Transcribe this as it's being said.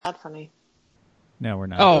Not funny. No, we're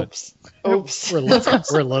not. Oh, Oops. We're little. That's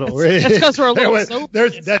because we're a little sober.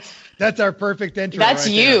 That's our perfect intro. That's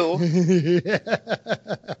right you.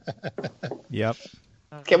 Yep.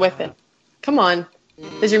 Get with it. Come on.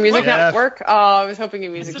 Does your music not work? Oh, I was hoping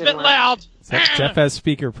your music It's a didn't bit work. loud. Jeff has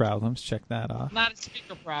speaker problems. Check that off. Not a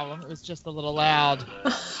speaker problem. It was just a little loud.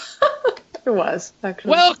 It was, actually.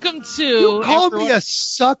 Welcome to... You called me a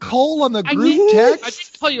suckhole on the group I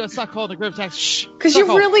text? did call you a suckhole in the group text. Shh. Because you're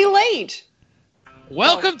Suckhole. really late.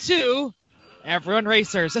 Welcome to Everyone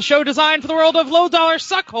Racers, a show designed for the world of low-dollar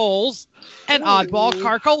suckholes and oddball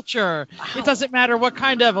car culture. It doesn't matter what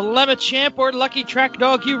kind of Lemachamp or Lucky Track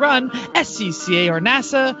dog you run, SCCA or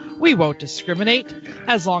NASA, we won't discriminate,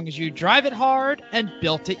 as long as you drive it hard and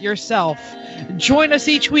built it yourself. Join us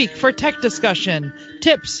each week for tech discussion,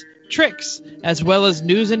 tips, tricks, as well as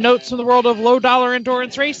news and notes from the world of low-dollar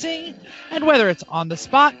endurance racing. And whether it's on the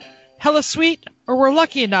spot, hella sweet, or we're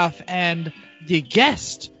lucky enough and the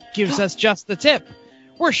guest gives us just the tip,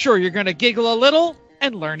 we're sure you're going to giggle a little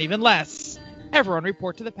and learn even less. Everyone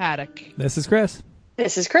report to the paddock. This is Chris.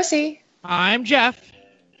 This is Chrissy. I'm Jeff.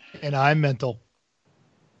 And I'm mental.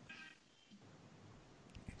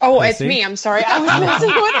 Oh, Chrissy? it's me. I'm sorry. I was messing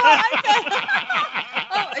with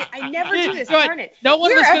I never do this. Darn it. No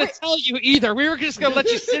one was going to tell you either. We were just going to let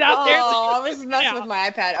you sit out there. Oh, I was messing with my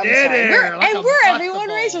iPad. I'm sorry. We're everyone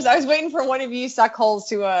racers. I was waiting for one of you suckholes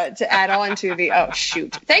to add on to the. Oh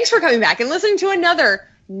shoot! Thanks for coming back and listening to another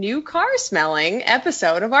new car smelling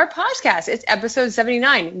episode of our podcast. It's episode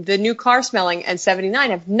 79. The new car smelling and 79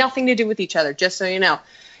 have nothing to do with each other. Just so you know.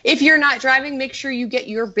 If you're not driving, make sure you get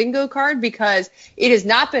your bingo card because it has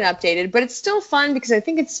not been updated, but it's still fun because I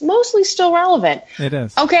think it's mostly still relevant. It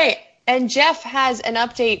is. Okay, and Jeff has an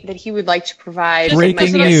update that he would like to provide.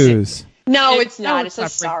 Breaking news. No, it's not. It's not a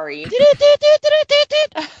sorry.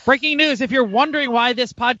 Breaking news. If you're wondering why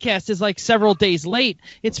this podcast is like several days late,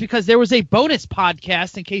 it's because there was a bonus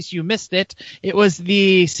podcast in case you missed it. It was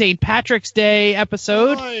the St. Patrick's Day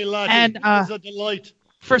episode. Hi, laddie. And It was a delight.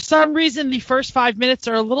 for some reason, the first 5 minutes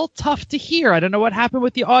are a little tough to hear. I don't know what happened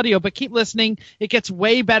with the audio, but keep listening. It gets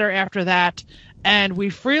way better after that. And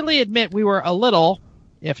we freely admit we were a little,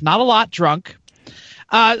 if not a lot, drunk.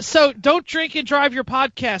 So don't drink and drive your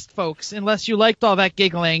podcast, folks, unless you liked all that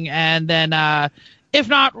giggling. And then if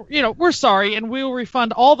not, we're sorry. And we will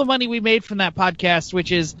refund all the money we made from that podcast,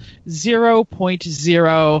 which is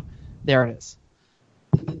 0.0. There it is.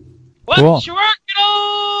 What Cool. you working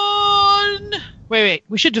on? Wait.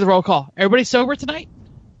 We should do the roll call. Everybody sober tonight?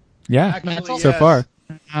 Yeah, Actually, so yes. far.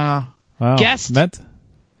 Wow. Guest?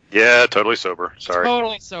 Yeah, totally sober. Sorry.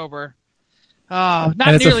 Totally sober. Not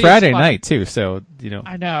And it's a nearly Friday as fun. night, too, so,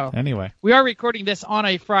 I know. Anyway. We are recording this on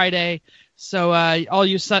a Friday, so all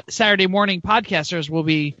you Saturday morning podcasters will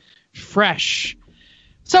be fresh.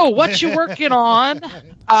 So, what you working on?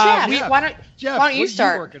 Jeff, why don't you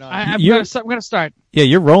start? Working on? I'm You're- going to start. Yeah,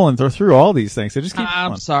 you're rolling through all these things, so just keep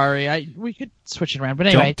I'm going. sorry. We could switch it around, but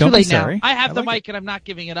anyway, Don't too be late sorry. now. I have I the like mic, and I'm not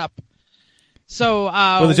giving it up. So,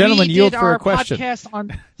 the gentleman we yield did for a our question. podcast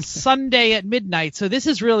on Sunday at midnight. So this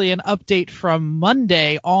is really an update from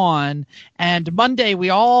Monday on. And Monday we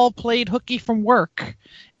all played hooky from work.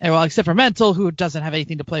 Well, except for Mental, who doesn't have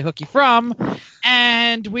anything to play hooky from.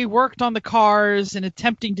 And we worked on the cars and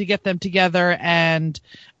attempting to get them together. And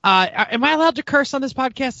am I allowed to curse on this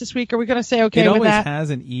podcast this week? Are we going to say okay It with always that? has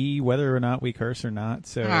an E, whether or not we curse or not.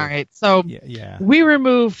 So All right. So yeah. we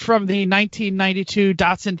removed from the 1992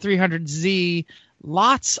 Datsun 300Z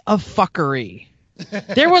lots of fuckery.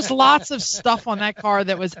 There was lots of stuff on that car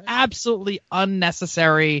that was absolutely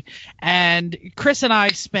unnecessary. And Chris and I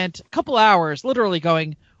spent a couple hours literally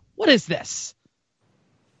going, what is this?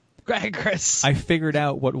 Go ahead, Chris. I figured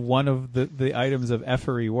out what one of the items of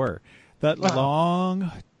effery were. That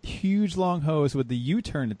huge long hose with the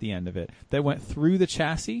U-turn at the end of it that went through the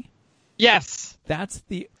chassis. Yes. That's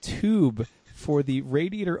the tube for the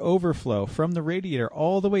radiator overflow from the radiator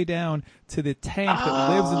all the way down to the tank that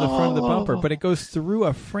lives in the front of the bumper, but it goes through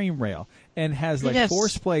a frame rail and has like Yes. 4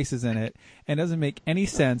 splices in it and doesn't make any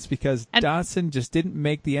sense because Datsun just didn't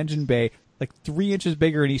make the engine bay like 3 inches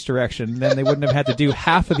bigger in each direction. Then they wouldn't have had to do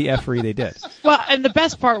half of the effery they did. Well, and the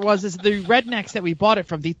best part is the rednecks that we bought it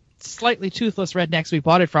from, the slightly toothless rednecks we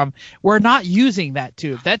bought it from, were not using that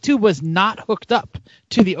tube. That tube was not hooked up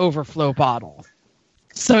to the overflow bottle.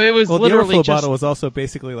 So it was Well, the literally overflow just... bottle was also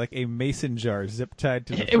basically like a mason jar zip tied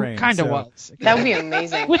to the frame. It kind of so- was. That would be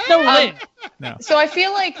amazing. With no lid. No. So I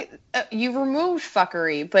feel like you removed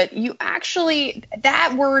fuckery, but you actually,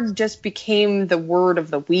 that word just became the word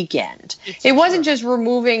of the weekend. It wasn't just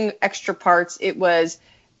removing extra parts. It was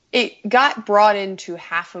it got brought into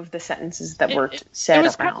half of the sentences that were said It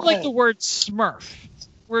was around. kind of like the word Smurf,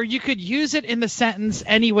 where you could use it in the sentence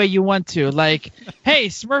any way you want to. Like, hey,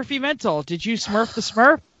 Smurfy Mental, did you Smurf the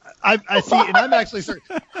Smurf? I see, and I'm actually starting.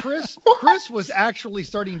 Chris was actually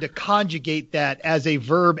starting to conjugate that as a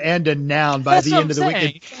verb and a noun by the end of the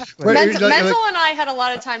weekend. Mental and I had a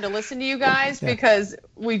lot of time to listen to you guys because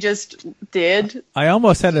we just did. I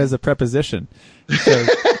almost had it as a preposition. So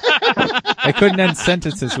I couldn't end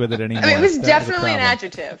sentences with it anymore. I mean, it was definitely an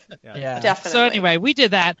adjective. Yeah, definitely. So anyway, we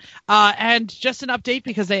did that, and just an update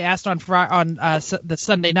because they asked on the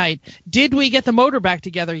Sunday night, did we get the motor back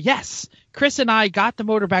together? Yes. Chris and I got the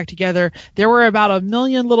motor back together. There were about 1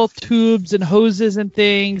 million little tubes and hoses and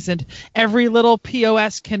things, and every little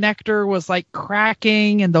POS connector was like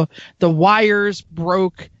cracking, and the wires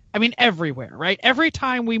broke. I mean, everywhere, right? Every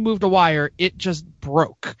time we moved a wire, it just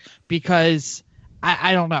broke because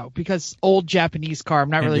I don't know, because old Japanese car. I'm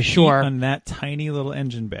not really sure. On that tiny little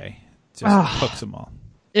engine bay, just hooks them all.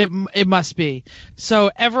 It must be. So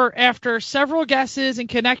after several guesses and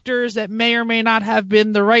connectors that may or may not have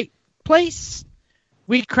been the right place,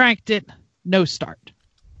 we cranked it. No start.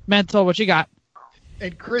 Mental, what you got?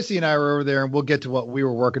 And Chrissy and I were over there, and we'll get to what we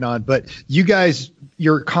were working on. But you guys,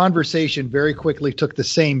 your conversation very quickly took the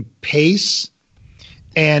same pace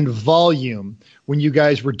and volume when you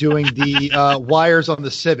guys were doing the wires on the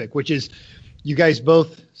Civic, which is you guys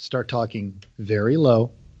both start talking very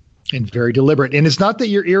low and very deliberate. And it's not that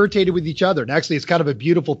you're irritated with each other. And actually, it's kind of a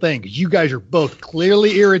beautiful thing because you guys are both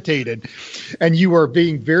clearly irritated, and you are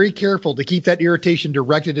being very careful to keep that irritation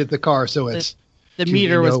directed at the car. So it's the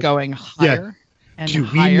meter was going higher. Yeah. And do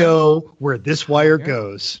higher. We know where this wire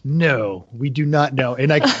goes? No, we do not know.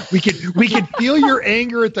 And we could feel your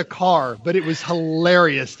anger at the car, but it was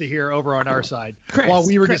hilarious to hear over on our side while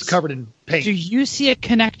we were just covered in paint. Do you see a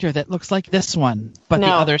connector that looks like this one, but the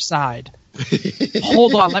other side?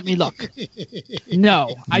 Hold on, let me look.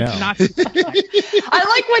 No, I do not. I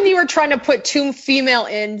like when you were trying to put two female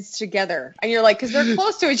ends together, and you're like, because they're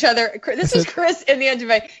close to each other. This is Chris in the engine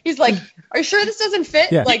bay. He's like, "Are you sure this doesn't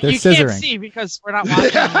fit?" Yeah, like you scissoring. can't see because we're not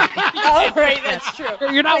watching. Oh, right, that's true.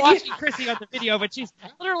 You're not watching Chrissy on the video, but she's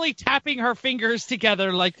literally tapping her fingers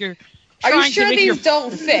together like you're. Are you sure these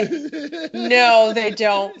don't fit? No, they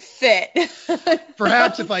don't fit.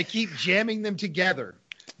 Perhaps if I keep jamming them together,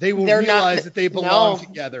 they will realize that they belong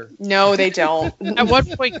together. No, they don't. At one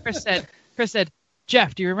point, Chris said,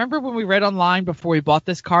 Jeff, do you remember when we read online before we bought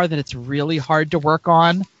this car that it's really hard to work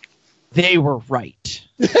on? They were right.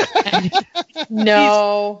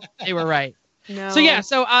 No. They were right. No.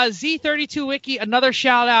 So Z32 Wiki, another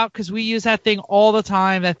shout out because we use that thing all the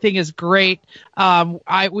time. That thing is great.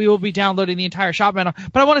 We will be downloading the entire shop manual,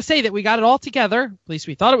 but I want to say that we got it all together. At least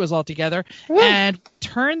we thought it was all together, and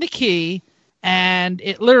turned the key, and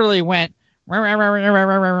it literally went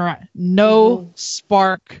no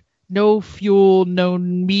spark, no fuel, no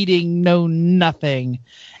meeting, no nothing,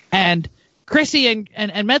 and Chrissy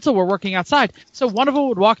and Mental were working outside, so one of them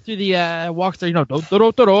would walk through, I'm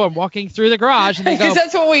walking through the garage, and they go, because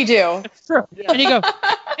that's what we do. True. Yeah. And you go,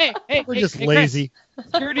 hey, we're just lazy. Chris,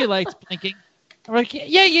 security lights blinking. I'm like,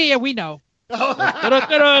 yeah, we know.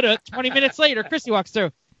 20 minutes later, Chrissy walks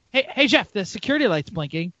through. Hey, Jeff, the security light's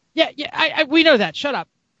blinking. Yeah, we know that. Shut up.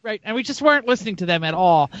 Right, and we just weren't listening to them at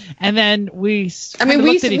all. And then we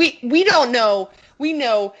don't know. We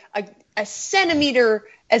know a centimeter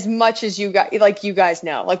as much as you guys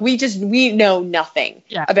know. Like we know nothing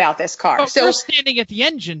about this car. But so we're standing at the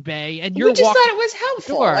engine bay, and you're we just walking thought it was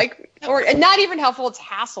helpful, or not even helpful. It's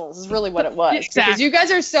hassles is really what it was. Exactly. Because you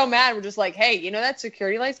guys are so mad. We're just like, hey, that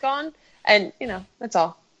security light's gone, and that's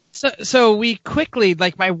all. So we quickly,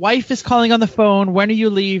 like, my wife is calling on the phone. When are you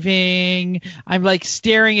leaving? I'm like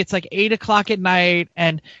staring. It's like 8:00 at night,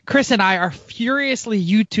 and Chris and I are furiously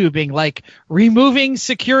YouTubing, like, removing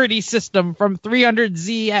security system from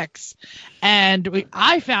 300ZX. And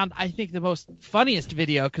I found, I think, the most funniest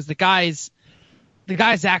video because the guy's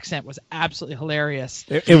accent was absolutely hilarious.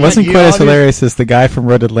 It wasn't quite as hilarious as the guy from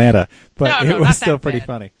Road Atlanta, but it was still pretty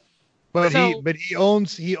funny. But he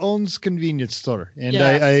owns convenience store,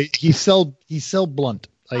 and he sell blunt.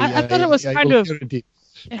 I thought it was kind of. It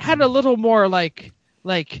had a little more like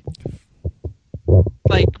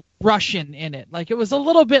Russian in it. Like it was a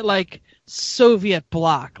little bit like Soviet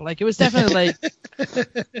bloc. Like it was definitely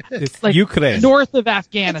it's like Ukraine, north of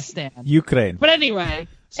Afghanistan. Ukraine. But anyway,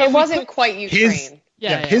 so it wasn't quite Ukraine.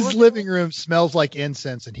 His living room smells like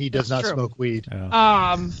incense, and he does not smoke weed.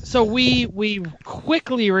 So we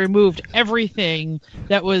quickly removed everything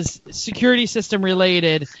that was security system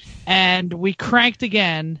related, and we cranked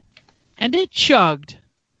again, and it chugged,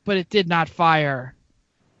 but it did not fire.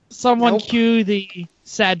 Someone Nope. cue the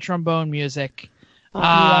sad trombone music. We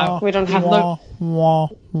don't have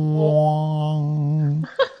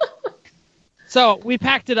So we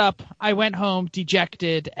packed it up. I went home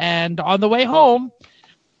dejected, and on the way home,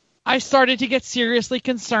 I started to get seriously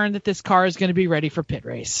concerned that this car is going to be ready for pit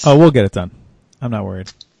race. Oh, we'll get it done. I'm not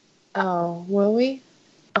worried. Oh, will we?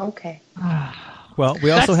 Okay. Well,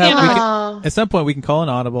 we also That's have the we end can, at some point we can call an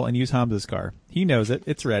audible and use Hamza's car. He knows it.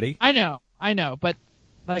 It's ready. I know, but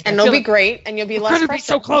like, And I it'll feel be like great, and you'll be less we're gonna be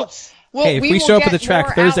so frustrated. close. Well, Hey, if we will show up at get the track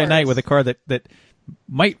more Thursday hours. night with a car that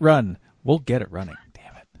might run, we'll get it running.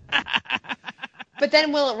 Damn it. But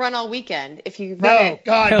then will it run all weekend if you run No, it?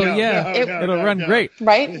 God, Hell no, yeah. no, no, It'll no, run no. great.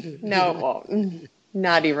 Right? No, well,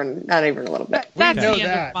 not even a little bit. We That's know the end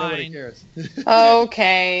that. of Nobody mine. cares.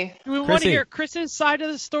 Okay. Do we want Chrissy. to hear Chris's side of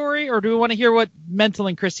the story, or do we want to hear what Mental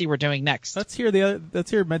and Chrissy were doing next? Let's hear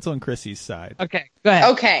Mental and Chrissy's side. Okay, go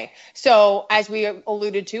ahead. Okay. So as we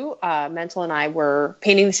alluded to, Mental and I were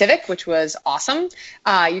painting the Civic, which was awesome.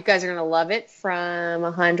 You guys are going to love it from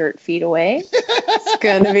 100 feet away. It's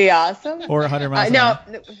going to be awesome. Or 100 miles an no, hour.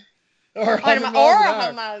 Or 100 100 or miles an hour.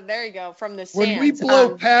 100 miles. There you go. From the When stands. we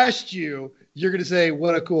blow past you, you're going to say,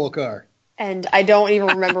 what a cool car. And I don't even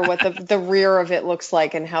remember what the rear of it looks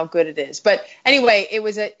like and how good it is. But anyway,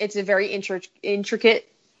 it's a very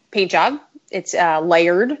intricate paint job. It's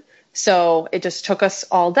layered, so it just took us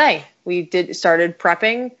all day. We started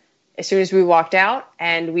prepping as soon as we walked out,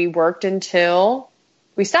 and we worked until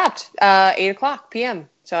we stopped 8:00 p.m.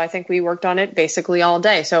 So I think we worked on it basically all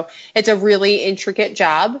day. So it's a really intricate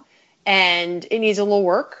job, and it needs a little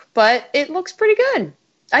work, but it looks pretty good.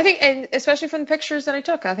 I think, and especially from the pictures that I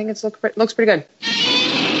took, I think it looks pretty good.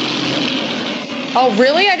 Oh,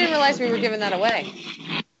 really? I didn't realize we were giving that away.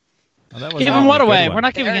 Oh, that was Giving not what a good away? one. We're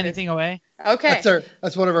not giving There it is. anything away. Okay.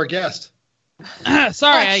 That's one of our guests.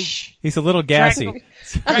 Sorry, I He's a little gassy.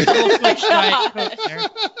 drank a little Twitch Diet Coke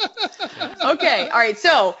there. Okay. All right.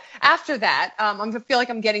 So after that, I feel like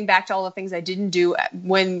I'm getting back to all the things I didn't do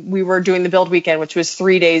when we were doing the build weekend, which was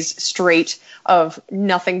 3 days straight of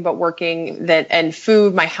nothing but working and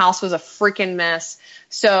food. My house was a freaking mess.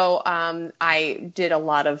 So I did a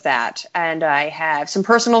lot of that, and I have some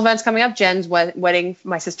personal events coming up. Jen's wedding,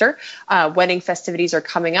 my sister, wedding festivities are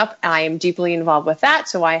coming up. I am deeply involved with that,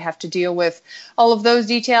 so I have to deal with all of those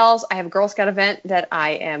details. I have a Girl Scout event that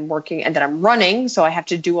I am working and that I'm running, so I have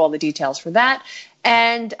to do all the details for that.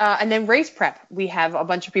 And then race prep. We have a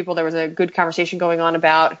bunch of people. There was a good conversation going on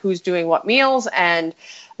about who's doing what meals and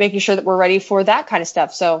making sure that we're ready for that kind of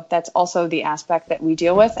stuff. So that's also the aspect that we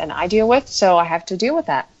deal with and I deal with. So I have to deal with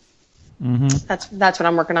that. Mm-hmm. That's what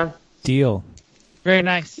I'm working on. Deal. Very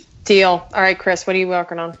nice. Deal. All right, Chris, what are you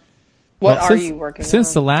working on? What Well, are since- you working on?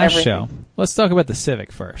 Since the last Everything. show, let's talk about the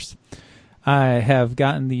Civic first. I have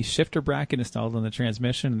gotten the shifter bracket installed on the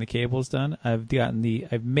transmission and the cables done. I've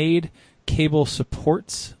made cable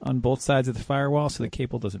supports on both sides of the firewall so the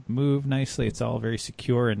cable doesn't move nicely. It's all very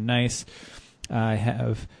secure and nice. I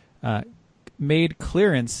have made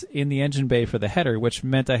clearance in the engine bay for the header, which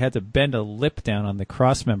meant I had to bend a lip down on the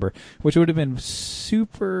cross member, which would have been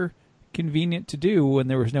super convenient to do when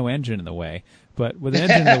there was no engine in the way. But with an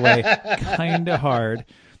engine in the way, kind of hard.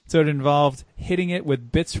 So it involved hitting it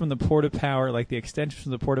with bits from the port of power, like the extensions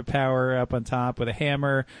from the port of power up on top with a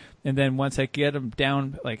hammer. And then once I get them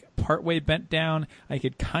down, like partway bent down, I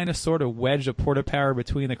could kind of sort of wedge a port of power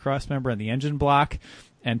between the cross member and the engine block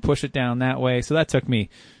and push it down that way. So that took me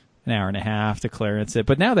an hour and a half to clearance it.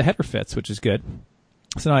 But now the header fits, which is good.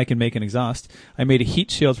 So now I can make an exhaust. I made a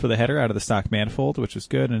heat shield for the header out of the stock manifold, which was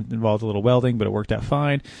good and involved a little welding, but it worked out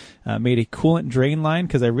fine. Made a coolant drain line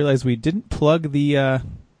because I realized we didn't plug the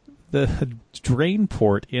drain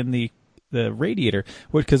port in the radiator,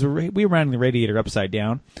 because we were running the radiator upside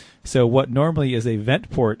down. So what normally is a vent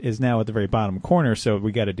port is now at the very bottom corner, so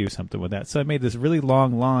we got to do something with that. So I made this really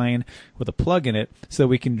long line with a plug in it so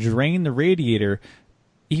we can drain the radiator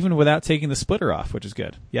even without taking the splitter off, which is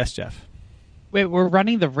good. Yes, Jeff? Wait, we're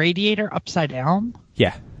running the radiator upside down?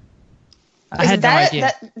 Yeah. I had no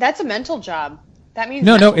idea. That's a mental job. That means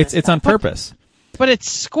No, mentalness. it's on purpose. But it's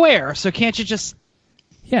square, so can't you just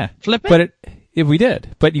Yeah. flip it? But if we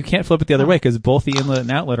did. But you can't flip it the other way because both the inlet and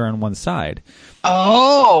outlet are on one side.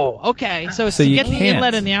 Oh, okay. So So to you get the can't.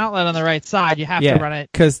 inlet and the outlet on the right side, you have to run it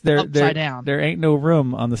because upside down. there ain't no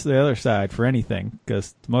room on the other side for anything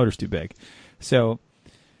because the motor's too big. So,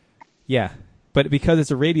 yeah. But because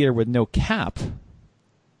it's a radiator with no cap,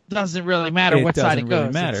 Doesn't really matter what side it doesn't goes.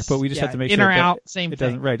 really matter. It's- But we just yeah, have to make in sure or that out, same it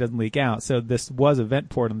thing. doesn't leak out. So this was a vent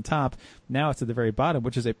port on the top. Now it's at the very bottom,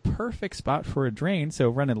 which is a perfect spot for a drain. So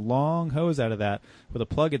run a long hose out of that with a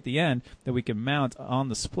plug at the end that we can mount on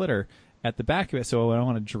the splitter at the back of it. So when I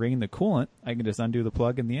want to drain the coolant, I can just undo the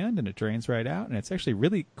plug in the end and it drains right out. And it's actually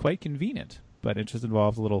really quite convenient, but it just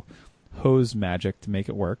involves a little hose magic to make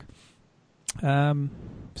it work. So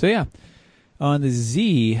yeah, on the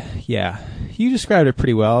Z, yeah, you described it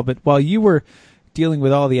pretty well, but while you were dealing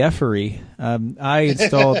with all the effery, I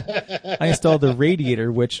installed the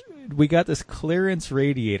radiator, which we got this clearance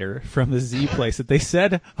radiator from the Z place that they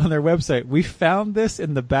said on their website, we found this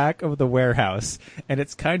in the back of the warehouse and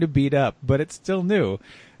it's kind of beat up, but it's still new.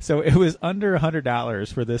 So it was under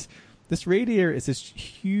 $100 for this. This radiator is this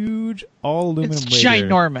huge all aluminum It's radiator.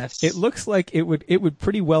 ginormous. It looks like it would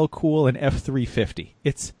pretty well cool an F-350.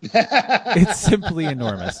 It's simply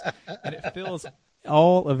enormous. And it fills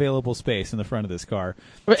all available space in the front of this car.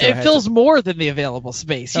 But So it fills more than the available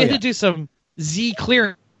space. You Oh, had yeah. to do some Z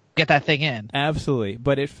clearance to get that thing in. Absolutely,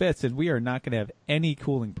 but it fits, and we are not going to have any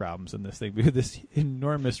cooling problems in this thing with this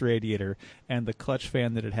enormous radiator and the clutch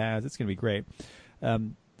fan that it has. It's going to be great.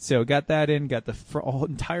 So got that in, got the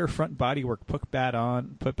entire front bodywork put back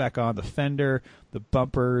on, the fender, the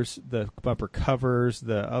bumpers, the bumper covers,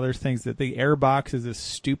 the other things. That the airbox is this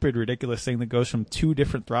stupid, ridiculous thing that goes from two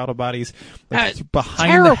different throttle bodies, like behind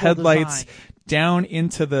the terrible headlights, design. down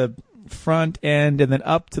into the front end, and then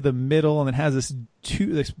up to the middle, and it has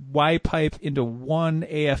this Y pipe into one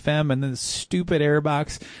AFM, and then this stupid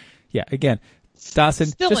airbox. Yeah, again. Dawson,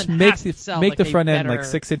 Still just it make has to sell make like the a front end like better-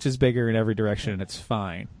 6 inches bigger in every direction, and it's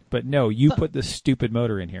fine. But no, you put this stupid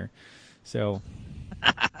motor in here. So,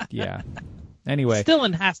 yeah. Anyway,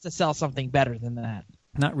 Stillen has to sell something better than that.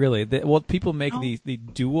 not really. Well, people make the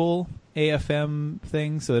dual AFM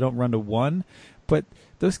thing, so they don't run to one. But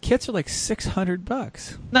those kits are like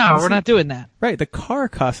 $600. No, we're not doing that. Right, the car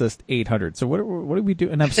costs us $800. So what do we do?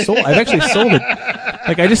 And I've actually sold it.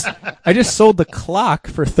 Like I just sold the clock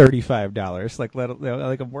for $35.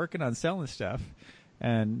 Like I'm working on selling stuff,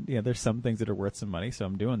 and there's some things that are worth some money, so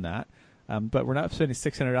I'm doing that. But we're not spending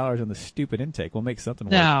 $600 on the stupid intake. We'll make something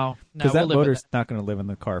work. No, because we'll that live with motor's not going to live in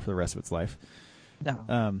the car for the rest of its life. it.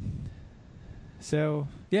 No. So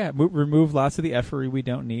yeah, remove lots of the effery we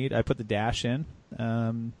don't need. I put the dash in.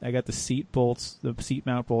 I got the seat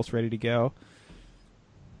mount bolts ready to go.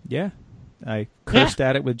 Yeah, I cursed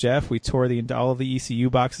at it with Jeff. We tore all of the ECU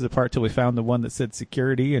boxes apart till we found the one that said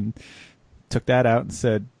security, and took that out and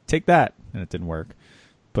said, "Take that," and it didn't work.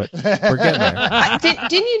 But we're getting there.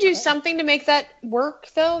 Didn't you do something to make that work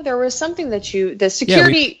though? There was something that the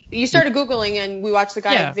security. You started Googling and we watched the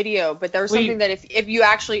guided video, but there was something that if you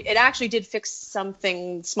it actually did fix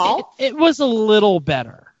something small. It was a little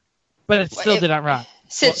better, but it still did not run.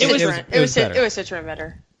 It was Citroen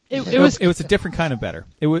better. It was a different kind of better.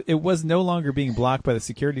 It was no longer being blocked by the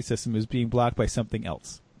security system. It was being blocked by something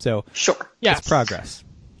else. So it's progress.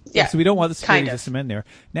 Yeah. So we don't want the security system in there.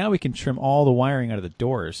 Now we can trim all the wiring out of the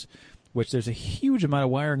doors, which there's a huge amount of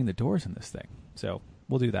wiring in the doors in this thing. So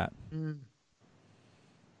we'll do that.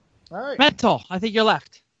 All right. Mental, I think you're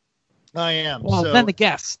left. I am. Well, then the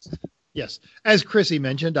guest. Yes. As Chrissy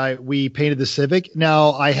mentioned, we painted the Civic.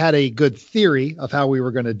 Now, I had a good theory of how we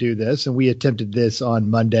were going to do this, and we attempted this on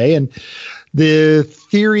Monday. And the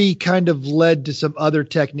theory kind of led to some other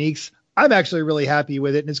techniques. I'm actually really happy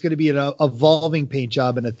with it, and it's going to be an evolving paint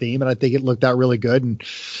job and a theme, and I think it looked out really good. And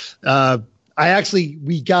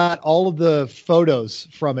we got all of the photos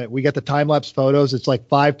from it. We got the time-lapse photos. It's like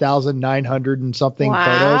 5,900 and something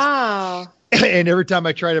photos. And every time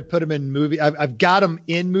I try to put them in movie, I've got them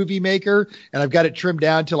in Movie Maker, and I've got it trimmed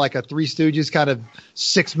down to like a Three Stooges kind of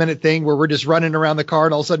 6-minute thing where we're just running around the car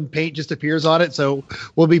and all of a sudden paint just appears on it. So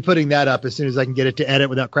we'll be putting that up as soon as I can get it to edit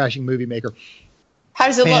without crashing Movie Maker. How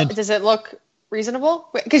does it look? Does it look reasonable?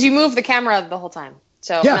 Because you move the camera the whole time.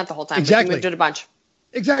 So not the whole time, exactly. But you moved it a bunch.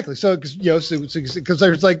 Exactly. So, because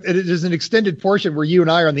there's there's an extended portion where you and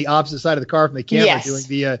I are on the opposite side of the car from the camera doing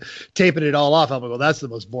the taping it all off. I'm like, well, that's the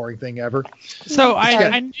most boring thing ever. So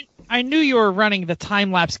I knew you were running the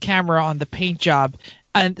time-lapse camera on the paint job,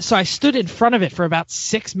 and so I stood in front of it for about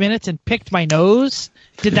 6 minutes and picked my nose.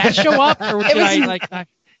 Did that show up, or did I like?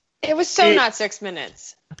 It was not 6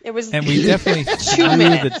 minutes. It was, and we definitely 2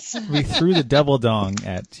 minutes. We threw the double dong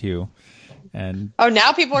at you, and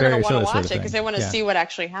now people are going to want to watch it because they want to Yeah. see what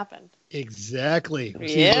actually happened. Exactly.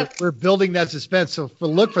 Yep. See, we're building that suspense. So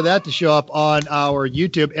look for that to show up on our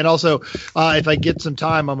YouTube. And also, if I get some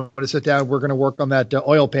time, I'm going to sit down. We're going to work on that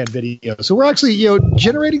oil pan video. So we're actually,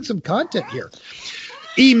 generating some content here.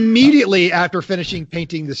 Immediately after finishing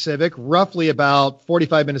painting the Civic, roughly about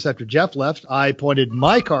 45 minutes after Jeff left, I pointed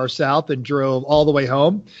my car south and drove all the way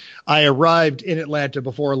home. I arrived in Atlanta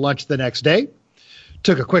before lunch the next day,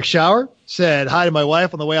 took a quick shower, said hi to my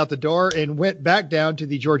wife on the way out the door, and went back down to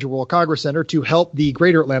the Georgia World Congress Center to help the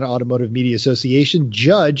Greater Atlanta Automotive Media Association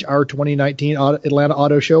judge our 2019 Atlanta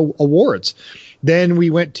Auto Show Awards. Then we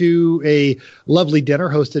went to a lovely dinner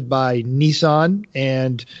hosted by Nissan.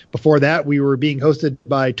 And before that, we were being hosted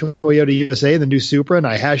by Toyota USA, the new Supra. And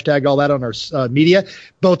I hashtagged all that on our media.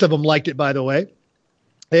 Both of them liked it, by the way.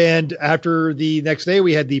 And after the next day,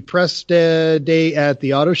 we had the press day at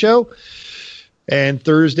the auto show. And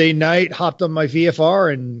Thursday night, hopped on my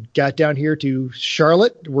VFR and got down here to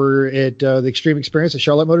Charlotte. We're at the Extreme Experience at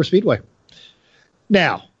Charlotte Motor Speedway.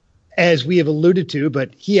 Now, as we have alluded to,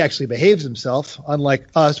 but he actually behaves himself, unlike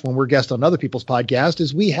us when we're guests on other people's podcasts,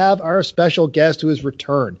 is we have our special guest who has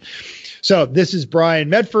returned. So this is Brian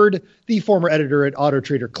Medford, the former editor at Auto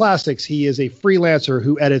Trader Classics. He is a freelancer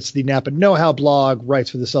who edits the Napa Know-How blog, writes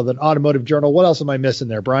for the Southern Automotive Journal. What else am I missing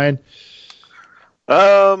there, Brian?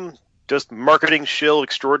 Just marketing shill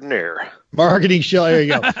extraordinaire. Marketing shill. There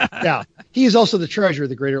you go. Now, he is also the treasurer of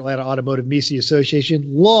the Greater Atlanta Automotive Media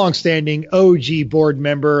Association, long-standing OG board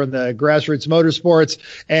member in the grassroots motorsports,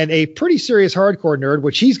 and a pretty serious hardcore nerd,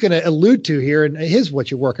 which he's going to allude to here in his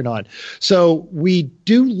what you're working on. So we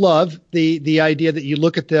do love the idea that you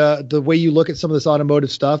look at the way you look at some of this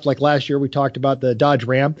automotive stuff. Like last year, we talked about the Dodge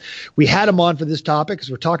Ram. We had him on for this topic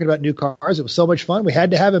because we're talking about new cars. It was so much fun. We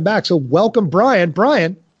had to have him back. So welcome, Brian.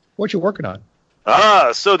 Brian, what you working on?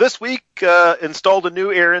 So this week installed a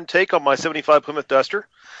new air intake on my 75 Plymouth Duster.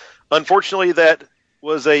 Unfortunately, that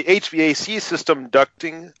was a HVAC system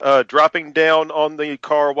ducting dropping down on the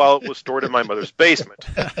car while it was stored in my mother's basement.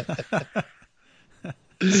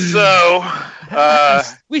 So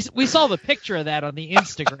we saw the picture of that on the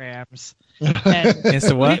Instagrams. It's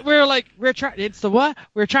the what? It's the what?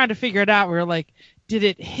 We're trying to figure it out. We were like, did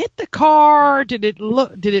it hit the car?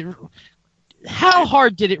 How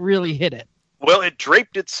hard did it really hit it? Well, it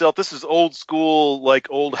draped itself. This is old school,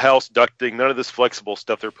 like old house ducting. None of this flexible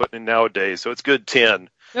stuff they're putting in nowadays. So it's good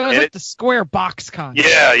tin. It was like the square box kind.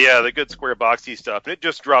 Yeah, the good square boxy stuff. And it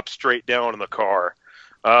just dropped straight down in the car.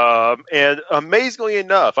 And amazingly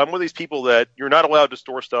enough, I'm one of these people that you're not allowed to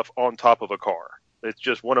store stuff on top of a car. It's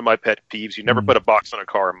just one of my pet peeves. You never put a box on a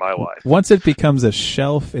car in my life. Once it becomes a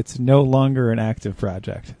shelf, it's no longer an active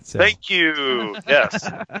project. So. Thank you. Yes.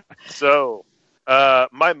 So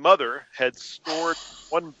my mother had stored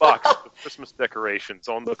one box of Christmas decorations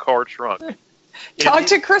on the car trunk. Talk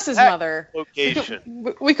to Chris's mother.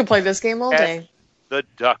 Location. We could play this game all day. The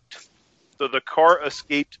duct. So the car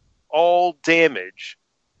escaped all damage,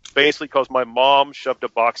 basically because my mom shoved a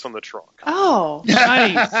box on the trunk. Oh,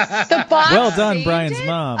 nice. The box. Well done, saved Brian's it?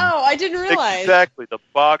 mom. Oh, I didn't realize. Exactly. The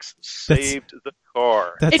box saved the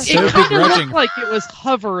car. That's It so kind of begrudging. looked like it was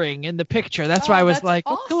hovering in the picture. That's why I was that's like,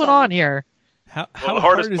 what's awesome. going on here? How The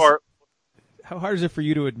hardest part. How hard is it for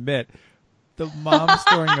you to admit the mom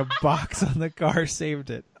storing a box on the car saved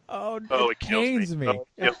it? Oh, it pains kills me. Oh,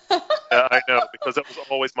 yep. Yeah, I know, because that was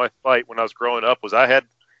always my fight when I was growing up.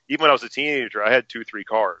 Even when I was a teenager, I had 2-3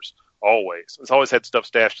 cars. Always. I always had stuff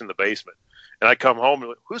stashed in the basement. And I'd come home and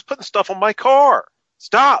like, who's putting stuff on my car?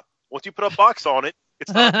 Stop. Once you put a box on it,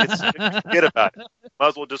 forget about it. Might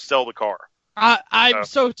as well just sell the car. I'm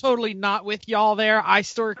so totally not with y'all there. I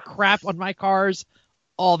store crap on my cars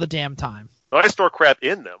all the damn time. I store crap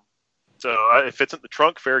in them. So if it's in the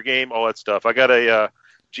trunk, fair game, all that stuff. I got a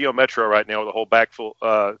Geo Metro right now with a whole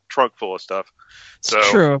trunk full of stuff. So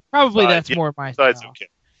True. Probably that's more my style. That's okay.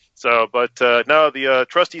 So, but no, the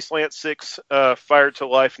trusty Slant 6 fired to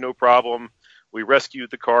life, no problem. We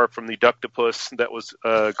rescued the car from the ductopus that was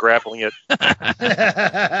grappling it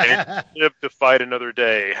and lived to fight another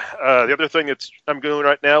day. The other thing I'm doing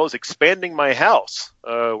right now is expanding my house.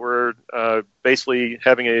 We're basically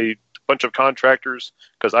having a bunch of contractors,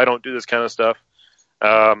 because I don't do this kind of stuff,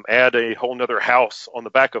 add a whole nother house on the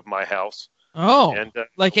back of my house. Oh, and,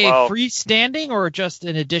 like a freestanding or just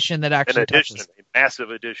an addition that actually touches? A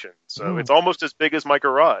massive addition. So it's almost as big as my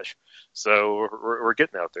garage. So we're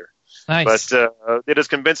getting out there. Nice. But it has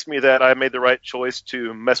convinced me that I made the right choice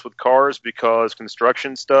to mess with cars, because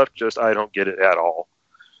construction stuff, I don't get it at all.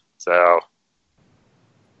 So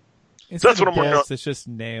It's that's what I'm working on. It's just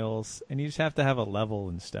nails, and you just have to have a level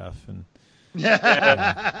and stuff. And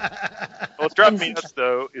What's driving me nuts,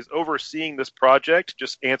 though, is overseeing this project,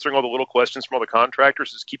 just answering all the little questions from all the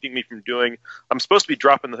contractors is keeping me from doing. I'm supposed to be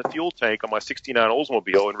dropping the fuel tank on my 69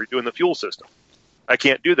 Oldsmobile and redoing the fuel system. I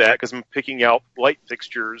can't do that because I'm picking out light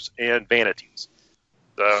fixtures and vanities.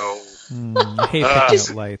 So I hate picking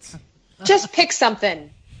out lights. Just pick something.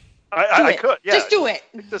 I could, yeah. Just do it.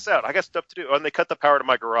 Check this out. I got stuff to do. And they cut the power to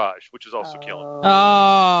my garage, which is also killing me.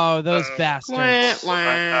 Oh, those bastards.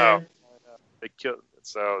 I know.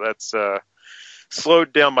 So that's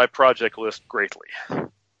slowed down my project list greatly.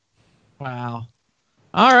 Wow.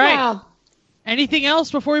 All right. Wow. Anything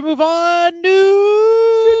else before we move on? News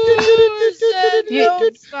and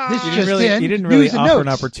notes time. This You just in, didn't really news and offer an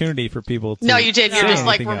notes. opportunity for people to No, you did. You're say just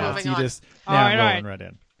like, anything we're else. moving You on. just, All now right, I'm all rolling right. right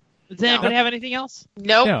in. Does anybody have anything else?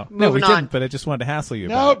 Nope. No, we Moving on. didn't, but I just wanted to hassle you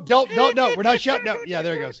No, about it. don't. We're not shut. No, yeah,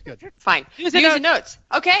 there it goes. Good. Fine. News News and and notes.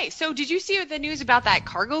 Okay, so did you see the news about that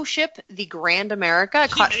cargo ship, the Grand America,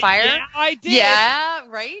 caught fire? Yeah, I did. Yeah,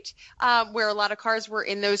 right. Where a lot of cars were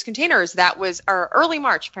in those containers. That was early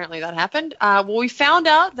March. Apparently, that happened. Well, we found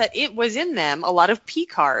out that it was in them a lot of P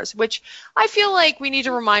cars, which I feel like we need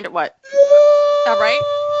to remind what. All right,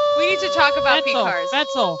 we need to talk about P cars.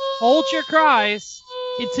 Mental, hold your cries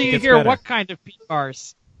until you Gets hear better. what kind of P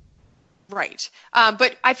cars. Right.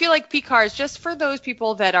 But I feel like P cars, just for those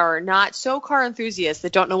people that are not so car enthusiasts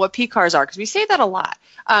that don't know what P cars are, because we say that a lot,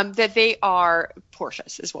 that they are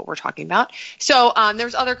Porsches is what we're talking about. So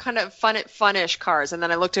there's other kind of funnish cars. And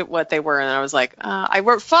then I looked at what they were and I was like, I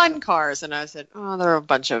wrote fun cars. And I said, oh, they're a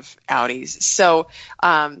bunch of Audis. So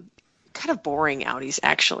kind of boring Audis,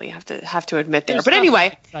 actually, have to admit there. There's But nothing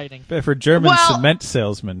anyway. exciting. But for German Well- cement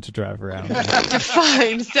salesmen to drive around.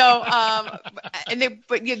 Fine. So,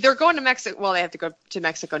 they're going to Mexico. Well, they have to go to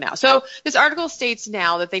Mexico now. So this article states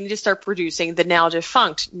now that they need to start producing the now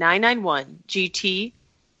defunct 991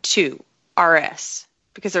 GT2 RS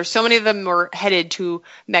because there's so many of them were headed to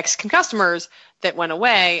Mexican customers that went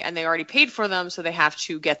away and they already paid for them, so they have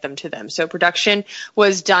to get them to them. So production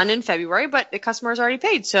was done in February, but the customers already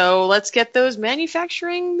paid. So let's get those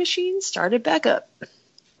manufacturing machines started back up.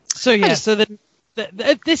 So yeah, so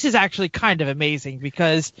this is actually kind of amazing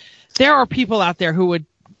because there are people out there who would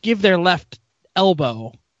give their left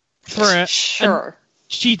elbow for a Sure.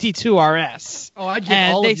 GT2 RS. Oh, I give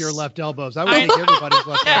And all they of your s- left elbows. I would take everybody's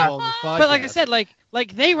left Yeah. elbow on this podcast. But like I said, like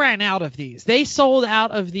they ran out of these. They sold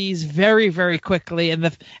out of these very, very quickly,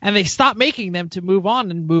 and they stopped making them to move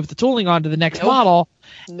on and move the tooling on to the next model.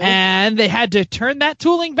 Nope. And they had to turn that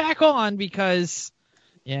tooling back on because,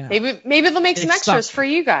 yeah, Maybe they'll make some It extras sucked. for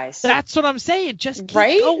you guys. that's what I'm saying. Just keep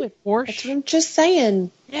Right? going, That's Porsche. what I'm just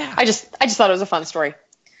saying. Yeah. I just thought it was a fun story.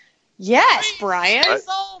 Yes, Brian.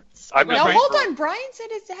 I'm No, just, hold on. Brian said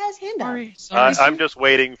it has hand up. Sorry. I'm just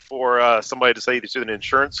waiting for somebody to say this is an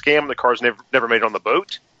insurance scam. The car's never made it on the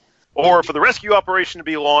boat, or for the rescue operation to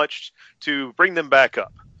be launched to bring them back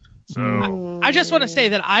up. So I just want to say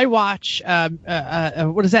that I watch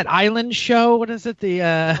what is that island show? What is it? The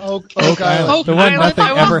Oak Oak Island. Island. The one Island. nothing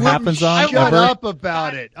I ever wouldn't happens on, Shut ever. up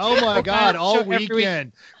about it. Oh my Oak God, Island all show every week.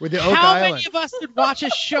 weekend with the Oak How Island. many of us would watch a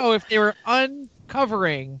show if they were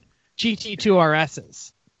uncovering GT2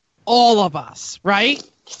 RSs? All of us, right?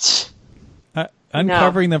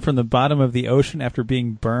 Uncovering them from the bottom of the ocean after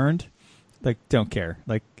being burned, like, don't care.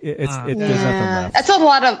 Like, there's nothing left. That's a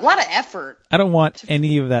lot of effort. I don't want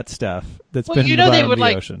any of that stuff that's Well, been you in the know they bottom would of the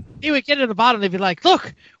like ocean. they would get to the bottom. They'd be like,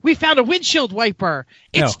 "Look, we found a windshield wiper.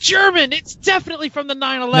 It's No. German. It's definitely from the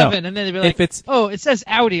 911." No. And then they'd be like, If it's- "Oh, it says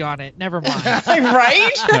Audi on it. Never mind."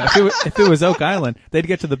 Right? Yeah, if it was Oak Island, they'd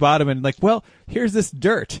get to the bottom and like, well, here's this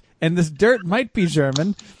dirt, and this dirt might be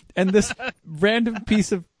German, and this random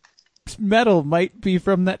piece of metal might be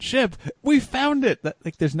from that ship. We found it.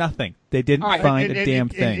 Like, there's nothing. They didn't find a damn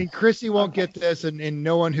thing. And Chrissy won't get this, and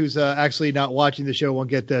no one who's actually not watching the show won't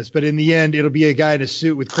get this. But in the end, it'll be a guy in a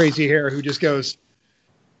suit with crazy hair who just goes,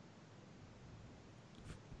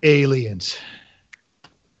 aliens.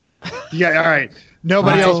 Yeah, all right.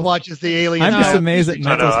 Nobody Mental- else watches the aliens. I'm just guy. amazed that No,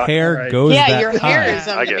 Mental's no, hair right. goes Yeah, that your high. hair is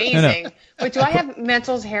I get it. amazing. Wait, do I have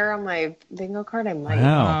Mental's hair on my bingo card? I might.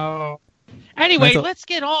 Wow. Oh. Anyway, Mental- let's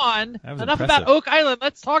get on. That was Enough impressive. about Oak Island.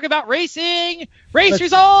 Let's talk about racing. Race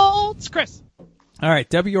results, Chris. All right,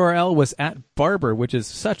 WRL was at Barber, which is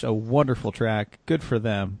such a wonderful track. Good for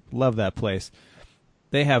them. Love that place.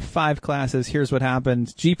 They have 5 classes. Here's what happened.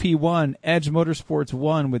 GP1, Edge Motorsports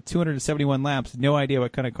won with 271 laps. No idea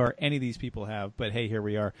what kind of car any of these people have, but hey, here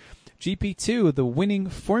we are. GP2, the winning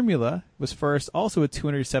Formula, was first, also with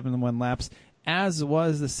 271 laps, as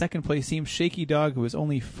was the second place team, Shaky Dog, who was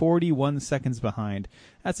only 41 seconds behind.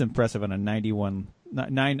 That's impressive on a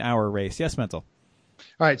 9-hour race. Yes, Mental?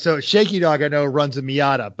 All right, so Shaky Dog I know runs a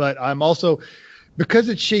Miata, but I'm also, because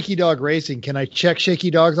it's Shaky Dog Racing, can I check Shaky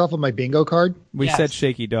Dogs off of my bingo card? We Yes. said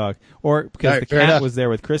Shaky Dog. Or because All right, the fair cat enough. was there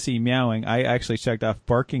with Chrissy meowing, I actually checked off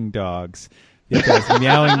Barking Dogs. Because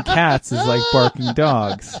meowing cats is like barking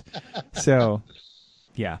dogs. So,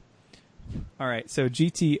 yeah. All right, so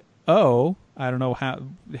GTO, I don't know how.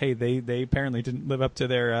 Hey, they apparently didn't live up to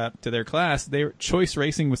their class. Choice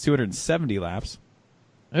Racing was 270 laps.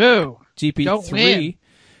 Ooh. Don't GP3 win.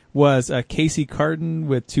 was Casey Carton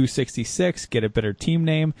with 266, get a better team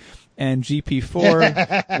name. And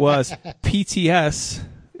GP4 was PTS,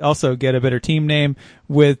 also get a better team name,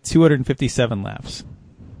 with 257 laps.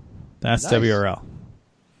 That's nice. WRL.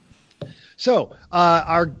 So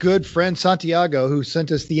our good friend Santiago, who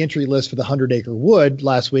sent us the entry list for the 100 Acre Wood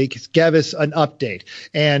last week, gave us an update.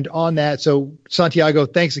 And on that, so Santiago,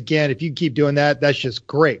 thanks again. If you keep doing that, that's just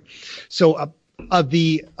great. So of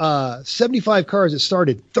the 75 cars that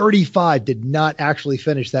started, 35 did not actually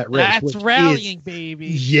finish that race. That's rallying, baby.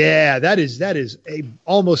 Yeah, that is a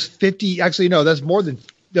almost 50. Actually, no, that's more than.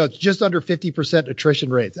 No, it's just under 50% attrition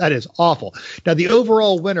rate. That is awful. Now, the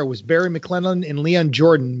overall winner was Barry McClellan and Leon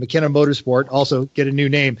Jordan, McKenna Motorsport, also get a new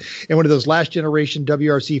name, in one of those last generation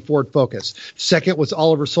WRC Ford Focus. Second was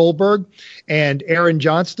Oliver Solberg and Aaron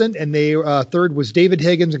Johnston, and they third was David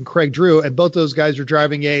Higgins and Craig Drew, and both those guys are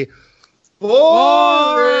driving a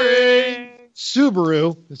boring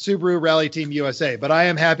Subaru, the Subaru Rally Team USA. But I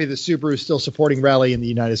am happy that Subaru is still supporting rally in the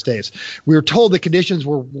United States. We were told the conditions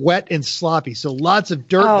were wet and sloppy, so lots of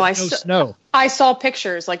dirt, but no snow. I saw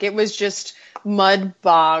pictures. Like, it was just mud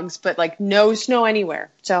bogs, but like no snow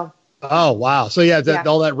anywhere. So. Oh, wow. So,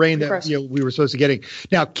 all that rain that we were supposed to getting.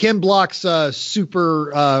 Now, Ken Block's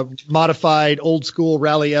super modified old school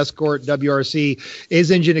Rally Escort WRC,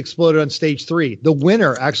 his engine exploded on stage 3. The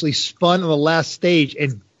winner actually spun on the last stage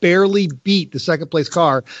and barely beat the second place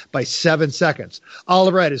car by 7 seconds.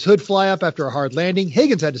 Oliver had his hood fly up after a hard landing.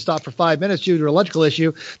 Higgins had to stop for 5 minutes due to an electrical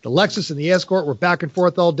issue. The Lexus and the Escort were back and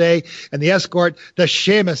forth all day. And the Escort, the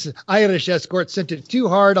Seamus Irish Escort, sent it too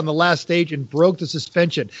hard on the last stage and broke the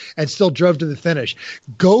suspension and still drove to the finish.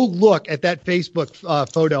 Go look at that Facebook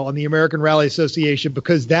photo on the American Rally Association,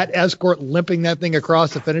 because that Escort limping that thing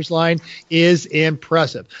across the finish line is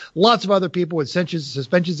impressive. Lots of other people with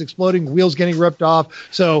suspensions exploding, wheels getting ripped off.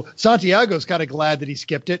 So Santiago's kind of glad that he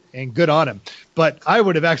skipped it, and good on him. But I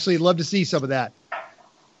would have actually loved to see some of that.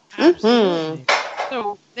 Absolutely.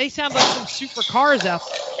 So they sound like some super cars out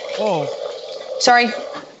there. Oh, sorry.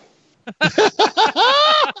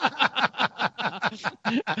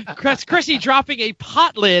 Chrissy dropping a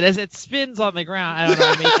pot lid as it spins on the ground. I don't know.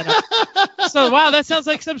 I made that up. So, wow, that sounds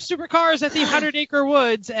like some supercars at the 100 Acre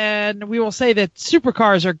Woods. And we will say that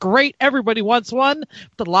supercars are great. Everybody wants one.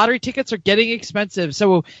 But the lottery tickets are getting expensive.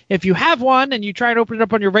 So if you have one and you try and open it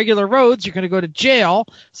up on your regular roads, you're going to go to jail.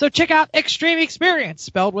 So check out Extreme Experience,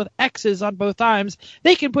 spelled with X's on both times.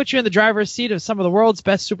 They can put you in the driver's seat of some of the world's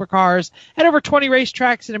best supercars at over 20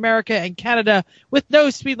 racetracks in America and Canada, with no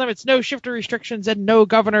speed limits, no shifter restrictions, and no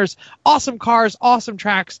governors. Awesome cars, awesome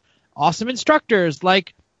tracks, awesome instructors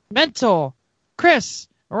like Mental, Chris,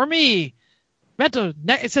 or me. Mental,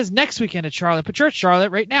 it says next weekend at Charlotte, but you're at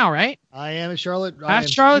Charlotte right now, right? I am at Charlotte. At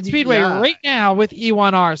Charlotte Speedway right now with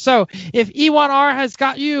E1R. So if E1R has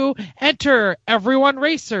got you, enter Everyone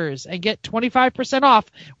Racers and get 25% off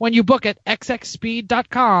when you book at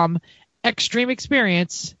xxspeed.com. Extreme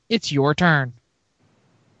Experience, it's your turn.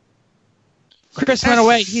 Chris went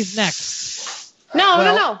away. He's next.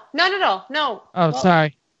 No. Oh,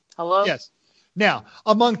 sorry. Hello? Yes. Now,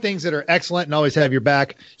 among things that are excellent and always have your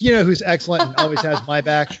back, you know who's excellent and always has my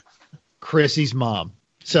back? Chrissy's mom.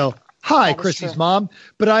 So, hi, Chrissy's mom.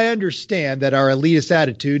 But I understand that our elitist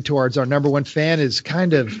attitude towards our number one fan is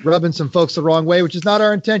kind of rubbing some folks the wrong way, which is not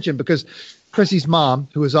our intention, because Chrissy's mom,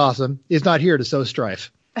 who is awesome, is not here to sow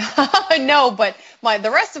strife. No, but the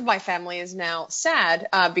rest of my family is now sad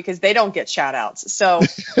because they don't get shout outs. So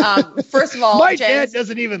first of all, my dad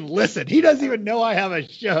doesn't even listen. He doesn't even know I have a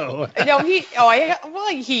show. No, he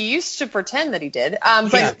used to pretend that he did.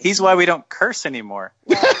 But he's why we don't curse anymore.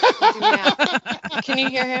 Can you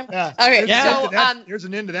hear him? Yeah. Okay. There's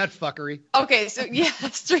an end to that fuckery. Okay. So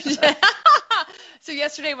So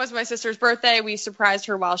yesterday was my sister's birthday. We surprised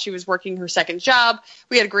her while she was working her second job.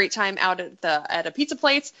 We had a great time out at a pizza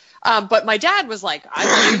place. But my dad was like, I'm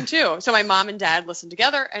listening too. So my mom and dad listened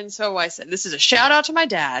together. And so I said, this is a shout out to my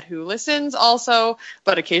dad, who listens also,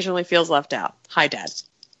 but occasionally feels left out. Hi, Dad.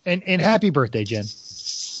 And happy birthday, Jen.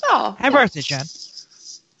 Oh, happy birthday, Jen.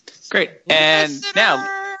 Great. And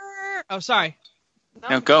now. Oh, sorry.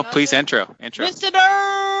 No, go. Please intro. Listener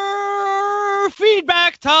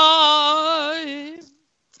feedback time.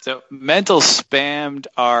 So Mental spammed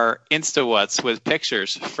our InstaWhat's with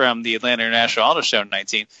pictures from the Atlanta International Auto Show in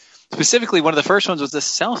 19. Specifically, one of the first ones was a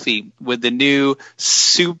selfie with the new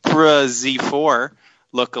Supra Z4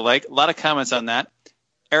 lookalike. A lot of comments on that.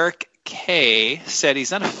 Eric K said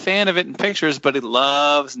he's not a fan of it in pictures, but he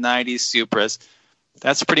loves 90s Supras.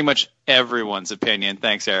 That's pretty much everyone's opinion.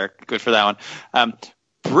 Thanks, Eric. Good for that one.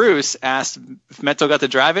 Bruce asked if Mental got to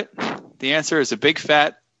drive it. The answer is a big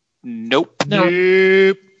fat nope.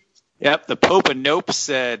 Nope. Yep, the Pope of Nope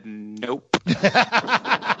said nope.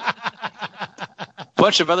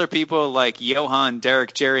 Bunch of other people like Johan,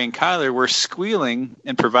 Derek, Jerry, and Kyler were squealing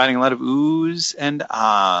and providing a lot of oohs and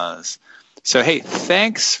ahs. So, hey,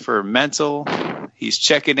 thanks for Mental. He's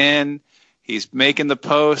checking in. He's making the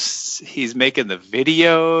posts. He's making the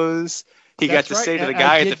videos. He got to say to the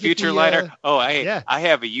guy at the Future Liner, I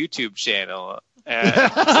have a YouTube channel. So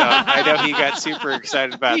I know he got super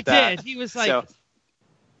excited about that. He did. He was like...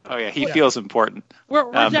 he feels important.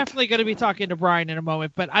 We're definitely going to be talking to Brian in a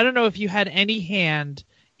moment, but I don't know if you had any hand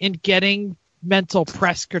in getting Mental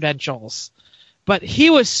press credentials, but he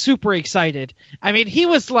was super excited. I mean, he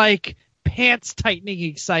was like pants tightening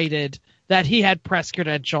excited that he had press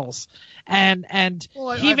credentials. And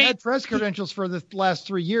I've had press credentials for the last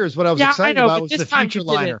 3 years. What I was excited about was the Future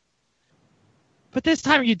Liner. But this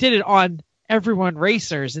time you did it on Everyone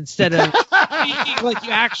Racers instead of like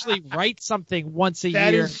you actually write something once a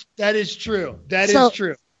year. That is true. That is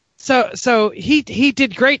true. So he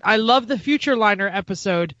did great. I love the Future Liner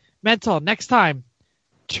episode. Mental, next time,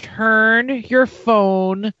 turn your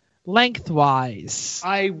phone lengthwise.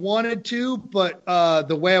 I wanted to, but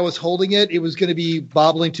the way I was holding it, it was going to be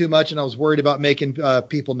bobbling too much, and I was worried about making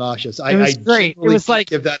people nauseous. It was great. It was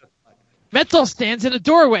like Mental stands in a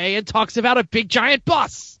doorway and talks about a big giant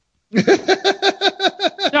bus. No,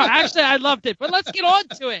 actually, I loved it. But let's get on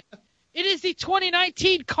to it. It is the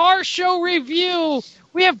 2019 Car Show Review.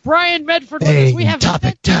 We have Brian Medford with us. We have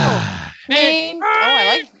topic time.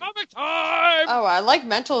 Topic time. Oh, I like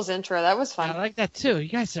Mental's intro. That was fun. I like that too. You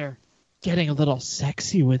guys are getting a little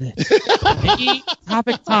sexy with it.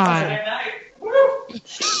 Topic time.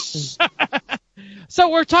 So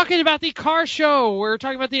we're talking about the car show. We're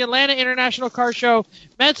talking about the Atlanta International Car Show.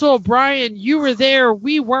 Mental, Brian, you were there.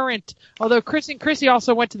 We weren't. Although Chris and Chrissy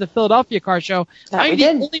also went to the Philadelphia Car Show. I'm the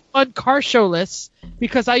only one car show-less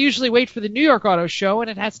because I usually wait for the New York Auto Show, and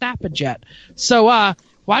it hasn't happened yet. So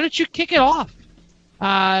why don't you kick it off?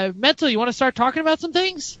 Mental, you want to start talking about some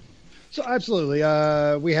things? So absolutely.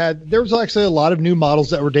 There was actually a lot of new models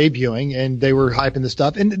that were debuting, and they were hyping the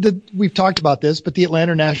stuff. And we've talked about this, but the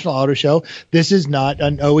Atlanta National Auto Show, this is not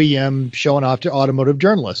an OEM showing off to automotive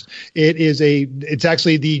journalists. It's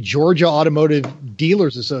actually the Georgia Automotive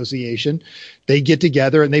Dealers Association. They get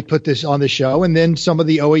together and they put this on the show, and then some of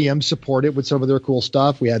the OEMs support it with some of their cool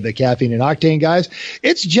stuff. We had the Caffeine and Octane guys.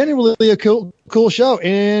 It's genuinely a cool show,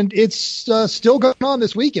 and it's still going on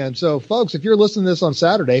this weekend. So, folks, if you're listening to this on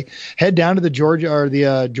Saturday, head down to the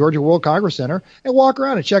Georgia World Congress Center and walk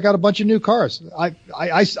around and check out a bunch of new cars.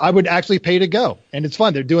 I would actually pay to go, and it's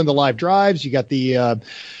fun. They're doing the live drives. You got the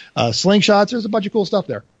slingshots. There's a bunch of cool stuff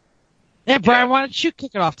there. Yeah, Brian, why don't you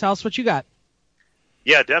kick it off? Tell us what you got.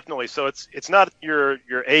 Yeah, definitely. So it's not your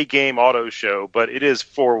A-game auto show, but it is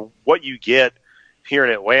for what you get here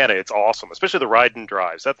in Atlanta. It's awesome, especially the ride and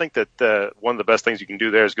drives. I think that one of the best things you can do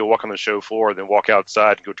there is go walk on the show floor, then walk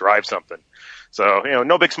outside and go drive something. So,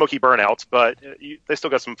 no big smoky burnouts, but they still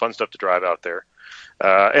got some fun stuff to drive out there.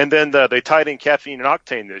 And then they tied in Caffeine and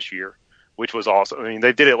Octane this year, which was awesome. I mean,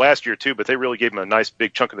 they did it last year too, but they really gave them a nice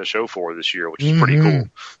big chunk of the show floor this year, which is pretty cool.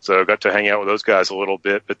 So I got to hang out with those guys a little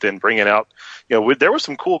bit, but then bringing out, there were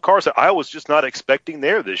some cool cars that I was just not expecting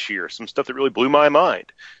there this year. Some stuff that really blew my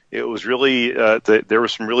mind. It was really, there were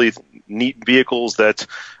some really neat vehicles that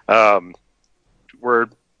were,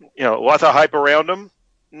 lots of hype around them.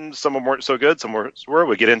 Some of them weren't so good. Some were.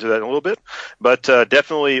 We'll get into that in a little bit, but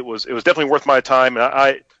definitely it was definitely worth my time.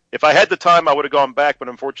 And if I had the time, I would have gone back, but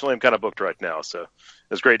unfortunately, I'm kind of booked right now. So it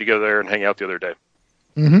was great to go there and hang out the other day.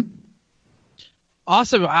 Mm-hmm.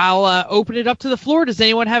 Awesome. I'll open it up to the floor. Does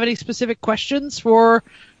anyone have any specific questions for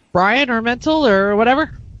Brian or Mental or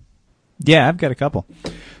whatever? Yeah, I've got a couple.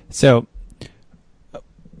 So,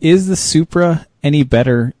 is the Supra any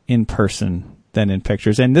better in person than in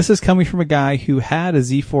pictures? And this is coming from a guy who had a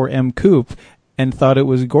Z4M Coupe and thought it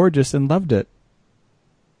was gorgeous and loved it.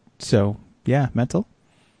 So, yeah, Mental?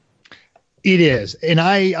 It is. And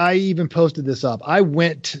I even posted this up. I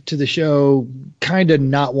went to the show kind of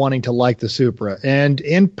not wanting to like the Supra. And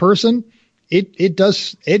in person,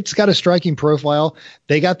 it's got a striking profile.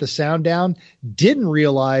 They got the sound down. Didn't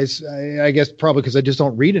realize, I guess probably because I just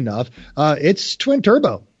don't read enough, it's twin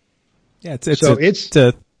turbo. Yeah, it's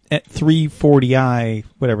a 340i,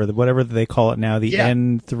 whatever they call it now, the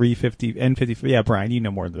N350. Yeah, Brian, you know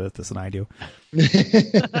more about this than I do.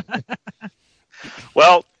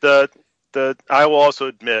 Well, I will also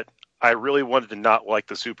admit, I really wanted to not like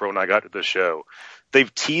the Supra when I got to the show.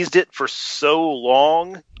 They've teased it for so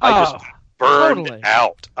long, I just burned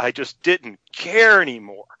out. I just didn't care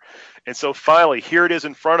anymore. And so finally, here it is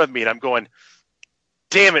in front of me, and I'm going,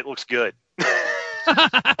 damn, it looks good.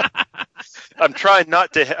 I'm trying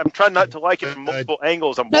not to like it from multiple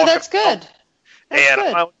angles. I'm No, walking that's good. And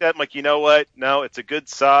I looked at it, I'm like, you know what? No, it's a good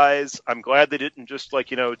size. I'm glad they didn't just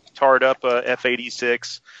tart up a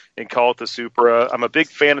F86 and call it the Supra. I'm a big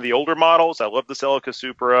fan of the older models. I love the Celica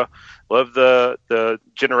Supra, love the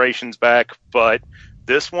generations back, but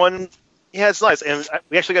this one, yeah, it's nice. And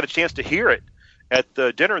we actually got a chance to hear it at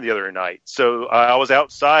the dinner the other night. So I was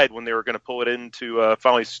outside when they were going to pull it in to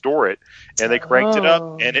finally store it, and they cranked it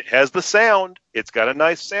up, and it has the sound. It's got a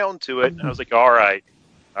nice sound to it. And I was like, all right,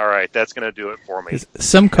 that's going to do it for me.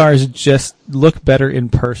 Some cars just look better in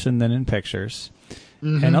person than in pictures,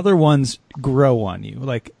 and other ones grow on you.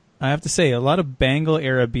 Like, I have to say, a lot of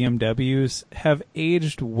Bangle-era BMWs have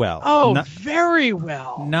aged well. Oh, very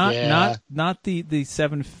well. Not the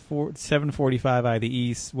 745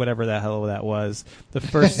 IDE, whatever the hell that was. The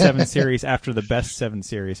first 7 Series after the best 7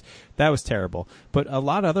 Series. That was terrible. But a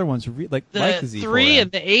lot of other ones, like the Z4M. 3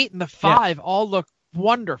 and the 8 and the 5 all look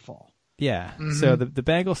wonderful. Yeah, so the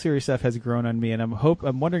Bangle series stuff has grown on me, and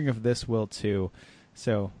I'm wondering if this will too.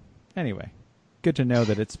 So, anyway, good to know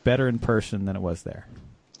that it's better in person than it was there.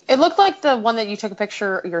 It looked like the one that you took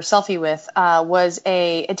your selfie with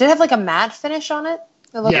it did have like a matte finish on it.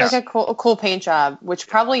 It looked like a cool paint job, which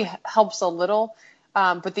probably helps a little.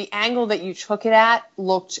 But the angle that you took it at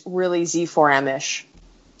looked really Z4M-ish.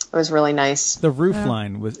 It was really nice. The roof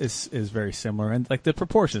line is very similar, and like the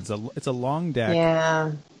proportions. It's a long deck.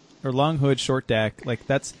 Yeah. Or long hood, short deck, like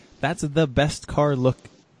that's the best car look,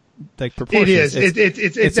 like proportions. It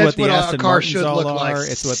is. It's what the what Aston a car Martins should all look are. like.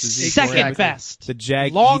 It's what the Z4 Second best. The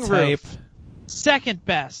Jag Long E-Type. roof. Second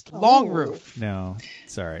best. Long roof. No,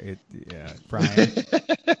 sorry, Brian.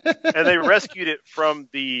 And they rescued it from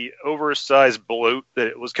the oversized bloat that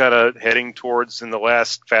it was kind of heading towards in the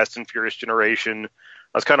last Fast and Furious generation.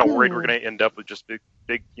 I was kind of worried we're going to end up with just big,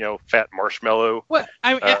 fat marshmallow. Well,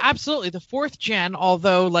 absolutely. The 4th gen,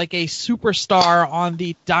 although like a superstar on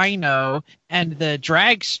the dyno and the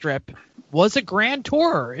drag strip, was a Grand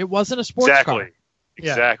Tourer. It wasn't a sports car.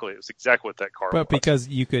 Exactly. It was exactly what that car was. But because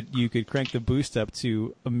you could crank the boost up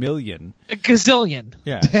to a million. A gazillion.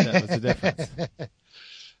 Yeah, that was the difference.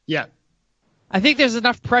 Yeah. I think there's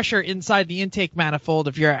enough pressure inside the intake manifold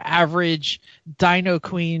of your average Dyno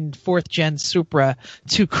Queen 4th gen Supra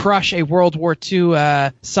to crush a World War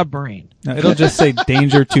II submarine. No, it'll just say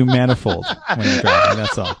danger to manifold when you're driving,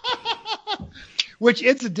 that's all. Which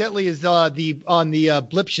incidentally is on the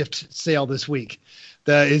Blip Shift sale this week.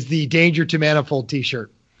 Is the danger to manifold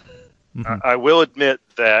t-shirt. I will admit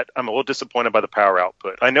that I'm a little disappointed by the power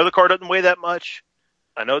output. I know the car doesn't weigh that much.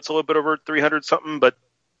 I know it's a little bit over 300 something, but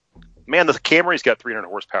man, the Camry's got 300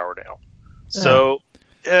 horsepower now. So,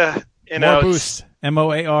 more boost.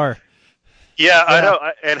 MOAR. Yeah, I know.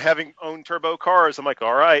 And having owned turbo cars, I'm like,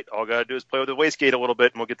 all right, all I got to do is play with the wastegate a little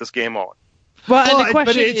bit, and we'll get this game on. Well,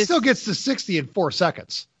 but it still gets to 60 in 4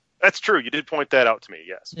 seconds. That's true. You did point that out to me.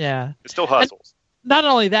 Yes. Yeah. It still hustles. And not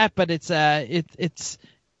only that, but it's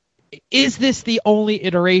is this the only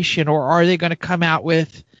iteration, or are they going to come out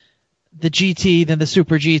with the GT, then the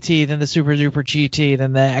Super GT, then the Super Duper GT,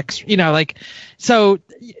 then the X,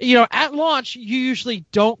 at launch, you usually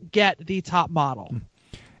don't get the top model.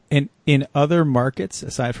 And in other markets,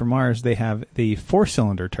 aside from ours, they have the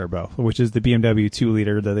 4-cylinder turbo, which is the BMW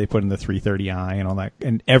 2-liter that they put in the 330i and all that,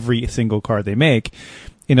 and every single car they make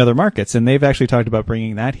in other markets. And they've actually talked about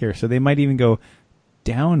bringing that here. So they might even go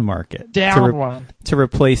down market to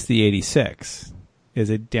replace the 86 is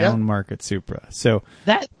a down market Supra. So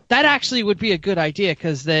that actually would be a good idea,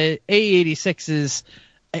 because the A86 is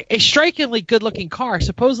a strikingly good looking car,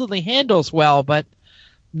 supposedly handles well, but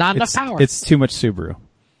not enough power. It's too much Subaru.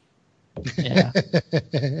 Yeah.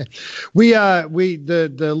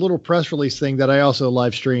 The little press release thing that I also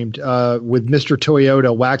live streamed with Mr.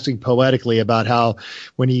 Toyota waxing poetically about how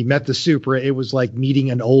when he met the Supra, it was like meeting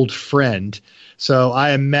an old friend. So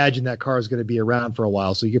I imagine that car is going to be around for a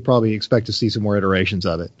while. So you could probably expect to see some more iterations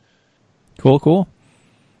of it. Cool. All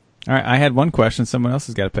right, I had one question. Someone else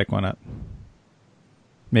has got to pick one up.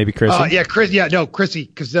 Maybe Chrissy. Chrissy,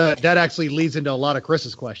 because that actually leads into a lot of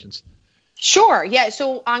Chris's questions. Sure. Yeah.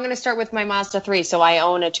 So I'm going to start with my Mazda 3. So I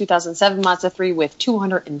own a 2007 Mazda 3 with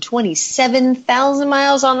 227,000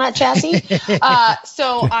 miles on that chassis.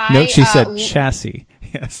 She said chassis.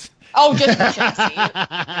 Yes. Oh, just the chassis.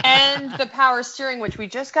 And the power steering, which we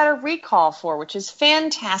just got a recall for, which is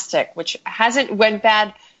fantastic, which hasn't went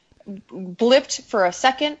bad, blipped for a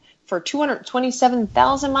second for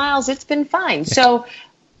 227,000 miles. It's been fine. So,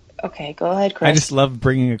 okay, go ahead, Chris. I just love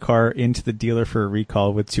bringing a car into the dealer for a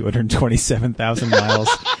recall with 227,000 miles.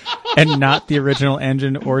 And not the original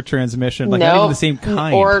engine or transmission, like not even the same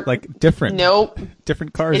kind, like different. Nope.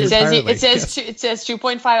 Different cars. It entirely. says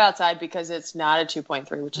 2.5 outside because it's not a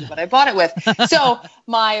 2.3, which is what I bought it with. So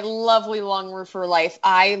my lovely long roof for life.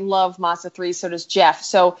 I love Mazda 3. So does Jeff.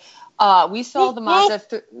 So we saw the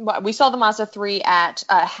Mazda 3 at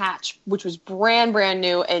Hatch, which was brand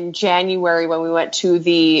new in January when we went to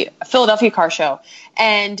the Philadelphia Car Show,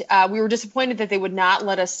 and we were disappointed that they would not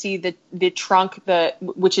let us see the trunk,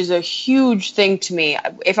 which is a huge thing to me.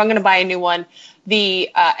 If I'm going to buy a new one,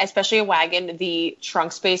 especially a wagon, the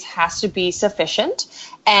trunk space has to be sufficient,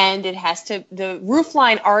 and the roof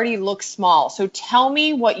line already looks small. So tell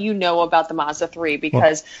me what you know about the Mazda 3,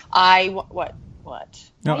 because what?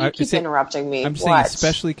 No, you keep interrupting me. I'm saying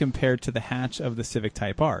especially compared to the hatch of the Civic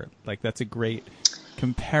Type R. Like, that's a great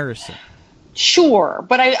comparison. Sure,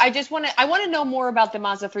 but I want to know more about the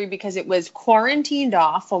Mazda 3 because it was quarantined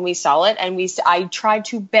off when we saw it, and I tried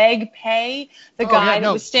to pay the guy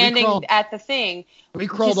that was standing at the thing. We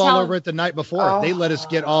crawled all over it the night before. They let us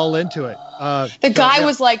get all into it. The guy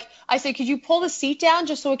was like, I said, could you pull the seat down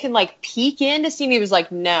just so it can like peek in to see me? He was like,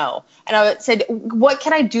 no. And I said, what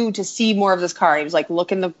can I do to see more of this car? And he was like,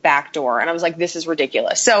 look in the back door. And I was like, this is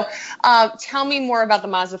ridiculous. So tell me more about the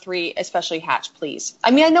Mazda 3, especially hatch, please.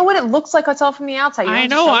 I mean, I know what it looks like. It's all from the outside. I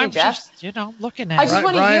know. I'm just, looking at it. I just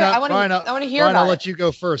want to hear. I want to hear about it. I'll let you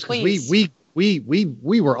go first because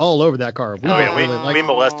we were all over that car. We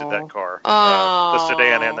molested that car, the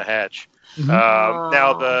sedan and the hatch.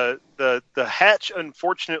 Now the hatch,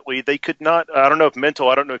 unfortunately, they could not. I don't know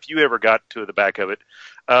if you ever got to the back of it.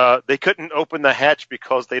 They couldn't open the hatch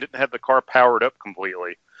because they didn't have the car powered up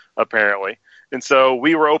completely, apparently. And so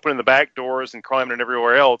we were opening the back doors and climbing in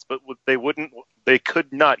everywhere else, but they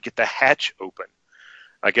could not get the hatch open.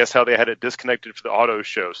 I guess how they had it disconnected for the auto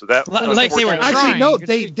show. So that like they were actually no,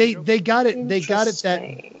 they got it. They got it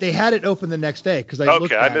that they had it open the next day because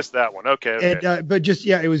I missed that one. Okay. And, but just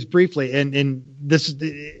it was briefly, and this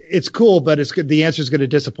it's cool, but it's good. The answer is going to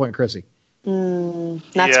disappoint Chrissy.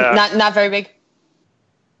 Not very big.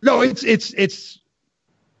 No, it's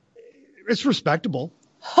respectable.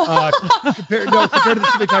 Compared to the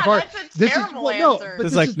Civic Type R. This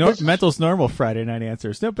is like Mental's normal Friday night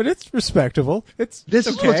answers. No, but it's respectable. This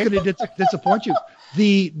is what's going to disappoint you.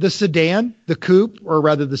 The sedan, the coupe, or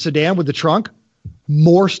rather the sedan with the trunk,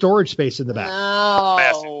 more storage space in the back.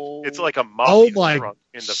 Oh, it's like a trunk in the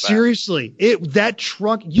back. Seriously, that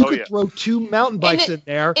trunk you could throw 2 mountain bikes in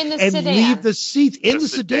there and sedan. Leave the seats in the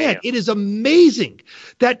sedan. It is amazing.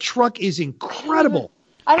 That trunk is incredible.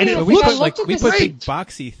 We put big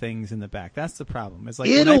boxy things in the back. That's the problem. It's like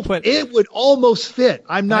it would almost fit.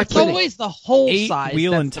 I'm not kidding. It's always the whole 8 size.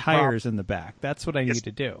 wheel and tires in the back. That's what I need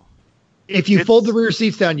to do. If you fold the rear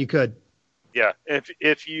seats down, you could. Yeah,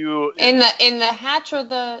 if you in the hatch or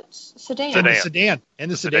the sedan. In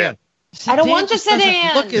the sedan. I don't want the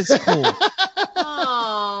sedan. Look is cool.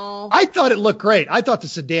 Oh. I thought it looked great. I thought the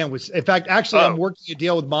sedan was. In fact, actually, I'm working a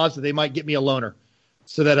deal with Mazda. They might get me a loaner,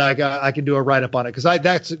 so that I can do a write up on it because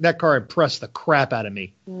that car impressed the crap out of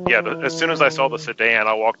me. Yeah, as soon as I saw the sedan,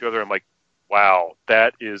 I walked over there. I'm like, wow,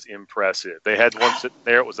 that is impressive. They had one sitting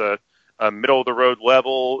there. It was a middle of the road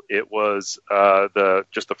level. It was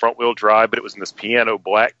just the front wheel drive, but it was in this piano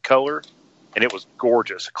black color, and it was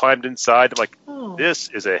gorgeous. I climbed inside. I'm like, this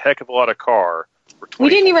is a heck of a lot of car. We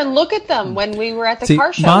didn't even look at them when we were at the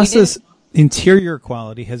car show. Mazda's interior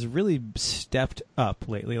quality has really stepped up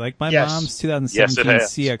lately. Like my mom's 2017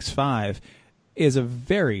 CX-5 is a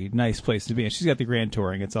very nice place to be. And she's got the Grand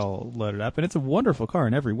Touring. It's all loaded up, and it's a wonderful car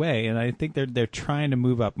in every way. And I think they're trying to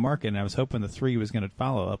move up market. And I was hoping the 3 was going to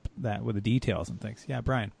follow up that with the details and things. Yeah,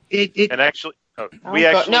 Brian. We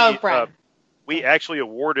actually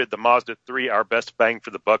awarded the Mazda 3 our best bang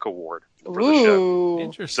for the buck award for the show.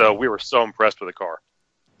 Interesting. So we were so impressed with the car.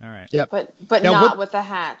 All right. Yeah. But now, not with the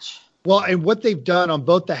hatch. Well, and what they've done on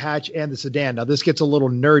both the hatch and the sedan, now this gets a little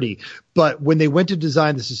nerdy, but when they went to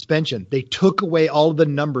design the suspension, they took away all of the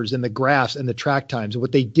numbers and the graphs and the track times. And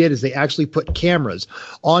what they did is they actually put cameras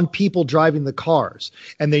on people driving the cars,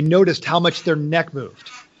 and they noticed how much their neck moved,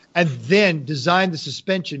 and then designed the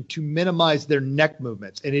suspension to minimize their neck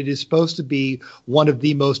movements. And it is supposed to be one of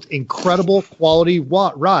the most incredible quality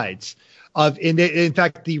rides. In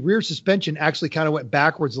fact, the rear suspension actually kind of went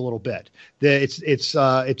backwards a little bit. It's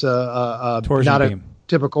not a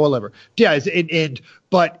typical coilover. Yeah,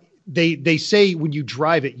 but they say when you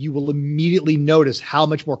drive it, you will immediately notice how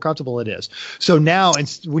much more comfortable it is. So now,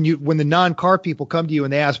 when the non-car people come to you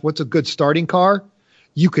and they ask what's a good starting car,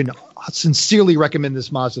 you can sincerely recommend this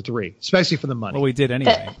Mazda 3, especially for the money. Well, we did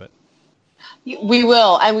anyway, but we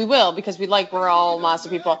will because we're all Mazda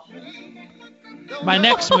people. My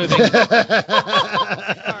neck's moving. The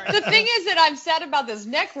thing is that I'm sad about this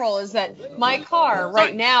neck roll is that my car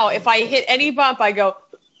right now, if I hit any bump, I go.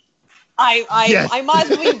 I must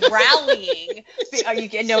be rallying.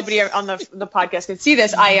 Nobody on the podcast can see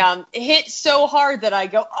this. I hit so hard that I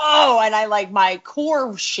go, oh, and I like my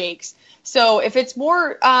core shakes. So if it's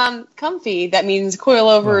more comfy, that means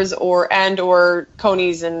coilovers or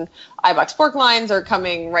Coney's and iBox Pork lines are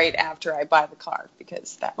coming right after I buy the car,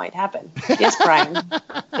 because that might happen. Yes, Brian.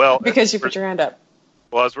 Well, because you put your hand up.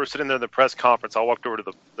 Well, as we're sitting there in the press conference, I walked over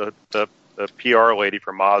to the PR lady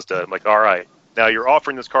from Mazda. I'm like, all right, now you're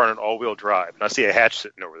offering this car on an all-wheel drive, and I see a hatch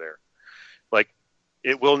sitting over there. Like,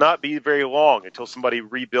 it will not be very long until somebody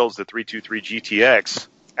rebuilds the 323 GTX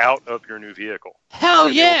out of your new vehicle. Hell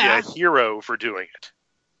yeah! You'll be a hero for doing it.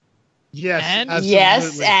 Yes,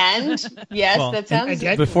 well, that sounds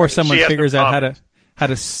good. Before someone figures out how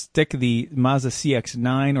to stick the Mazda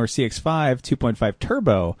CX-9 or CX-5 2.5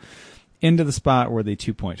 turbo into the spot where the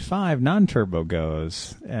 2.5 non-turbo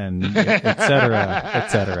goes, and et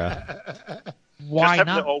cetera. Why just not?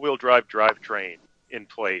 having the all-wheel drive drivetrain in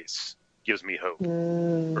place gives me hope.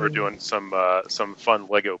 We're doing some fun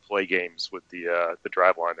Lego play games with the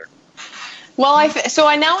driveline there. Well, I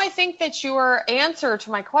think that your answer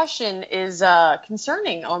to my question is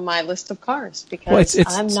concerning on my list of cars, because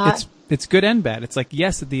it's good and bad. It's like,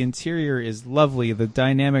 yes, the interior is lovely, the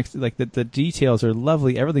dynamics, like the details are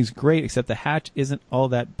lovely, everything's great, except the hatch isn't all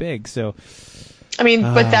that big. So, I mean,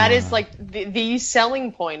 but that is like the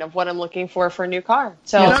selling point of what I'm looking for a new car.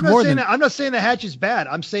 So I'm not saying the hatch is bad.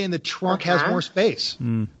 I'm saying the trunk has more space.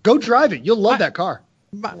 Go drive it. You'll love that car.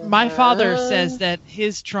 My father says that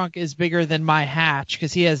his trunk is bigger than my hatch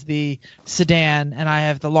because he has the sedan and I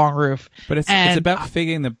have the long roof. But it's about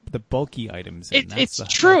fitting the bulky items in. It's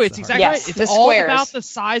true. It's exactly right. It's all about the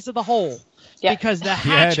size of the hole. Yep. Because the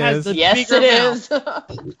hatch has the bigger mouth.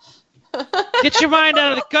 Get your mind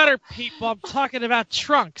out of the gutter, people. I'm talking about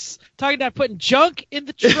trunks. I'm talking about putting junk in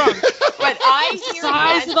the trunk. But I hear the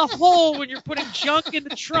size of the hole when you're putting junk in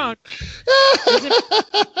the trunk.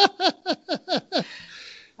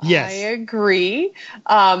 Yes. I agree.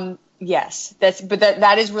 Yes,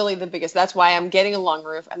 that is really the biggest. That's why I'm getting a long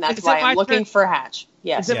roof, and that's why I'm looking for a hatch.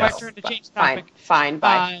 Yes. Is it my turn to change topic? Fine.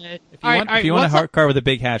 Bye. If you want a hard car with a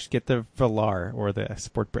big hatch, get the Velar or the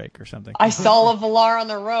Sport Brake or something. I saw a Velar on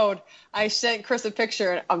the road. I sent Chris a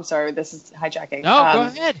picture. I'm sorry, this is hijacking. No, go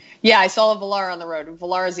ahead. Yeah, I saw a Velar on the road.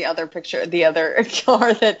 Velar is the other car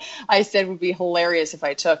that I said would be hilarious if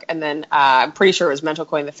I took. And then I'm pretty sure it was mental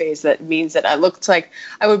coin the phase. That means that I looked like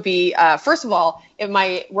I would be, first of all, am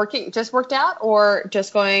I just worked out or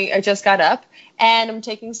I just got up and I'm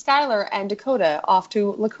taking Skylar and Dakota off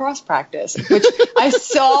to lacrosse practice, which I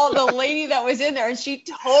saw the lady that was in there and she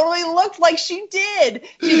totally looked like she did.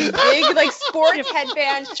 She had big, like, sports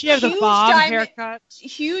headband. She has a bob haircut.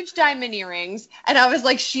 Huge diamond earrings. And I was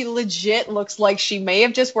like, she legit looks like she may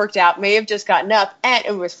have just worked out, may have just gotten up, and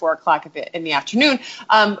it was 4:00 in the afternoon.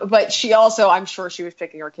 But she also, I'm sure she was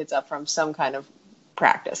picking her kids up from some kind of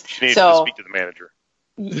practice. She needs to speak to the manager.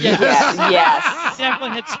 Yes.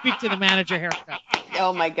 Definitely had to speak to the manager haircut.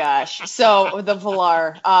 Oh my gosh. So the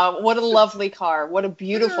Velar, what a lovely car. What a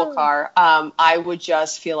beautiful car. I would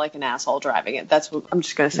just feel like an asshole driving it. That's what I'm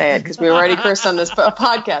just going to say it because we already cursed on this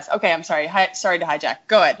podcast. Okay, I'm sorry. Sorry to hijack.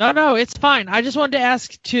 Go ahead. No, it's fine. I just wanted to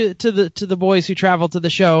ask to the boys who traveled to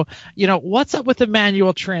the show, what's up with the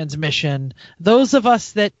manual transmission? Those of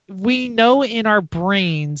us that we know in our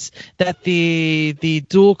brains that the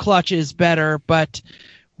dual clutch is better, but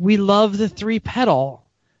we love the 3-pedal.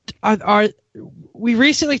 We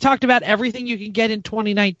recently talked about everything you can get in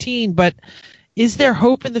 2019, but is there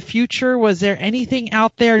hope in the future? Was there anything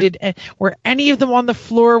out there? Were any of them on the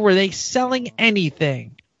floor? Were they selling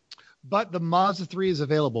anything? But the Mazda 3 is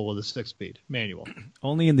available with a 6-speed manual.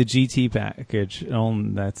 Only in the GT package.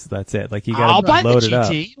 That's it. Like you got to load it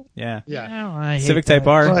up. Yeah. Oh, Civic Type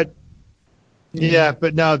R. But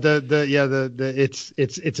no,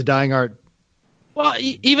 it's a dying art. Well,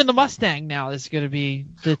 even the Mustang now is going to be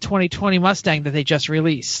the 2020 Mustang that they just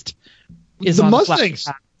released. The Mustang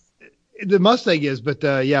is, but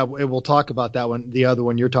we'll talk about that one. The other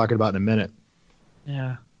one you're talking about in a minute.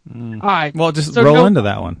 Yeah. All right. Well, just roll into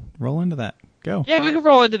that one. Roll into that. Go. Yeah, we can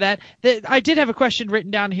roll into that. I did have a question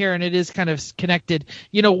written down here, and it is kind of connected.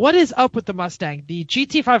 What is up with the Mustang? The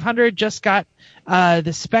GT500 just got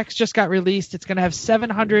the specs just got released. It's going to have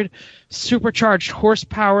 700 supercharged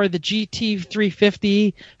horsepower. The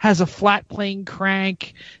GT350 has a flat plane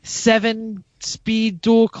crank, 7-speed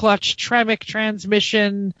dual clutch Tremec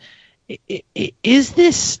transmission. Is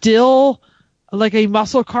this still like a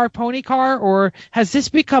muscle car, pony car, or has this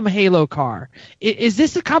become a Halo car? Is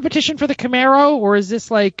this a competition for the Camaro, or is this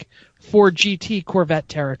like Ford GT Corvette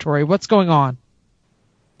territory? What's going on?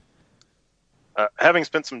 Having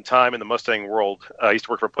spent some time in the Mustang world, I used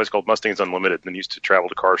to work for a place called Mustangs Unlimited and used to travel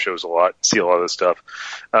to car shows a lot, see a lot of this stuff.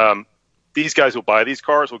 These guys who buy these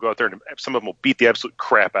cars will go out there and some of them will beat the absolute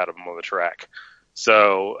crap out of them on the track.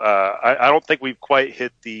 So I don't think we've quite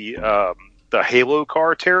hit the Halo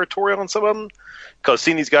car territory on some of them, because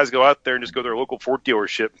seeing these guys go out there and just go to their local Ford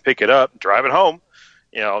dealership and pick it up, drive it home,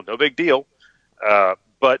 no big deal.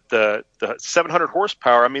 But the 700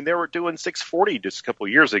 horsepower, I mean, they were doing 640 just a couple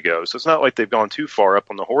of years ago, so it's not like they've gone too far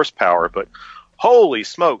up on the horsepower. But holy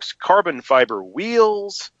smokes, carbon fiber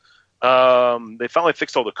wheels. They finally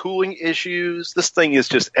fixed all the cooling issues. This thing is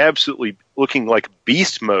just absolutely looking like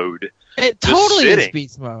beast mode. It totally is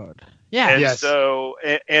beast mode. Yeah. And yes. so,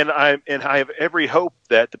 and I have every hope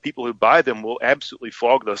that the people who buy them will absolutely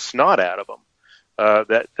flog the snot out of them.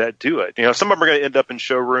 That do it. Some of them are going to end up in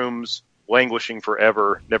showrooms, languishing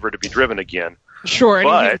forever, never to be driven again. Sure, and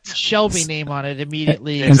but, you get the Shelby name on it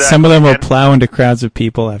immediately. And some of them will plow into crowds of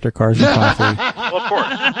people after Cars and Coffee. Well, of course.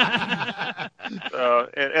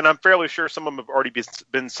 And I'm fairly sure some of them have already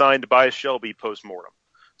been signed by a Shelby post-mortem.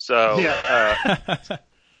 So,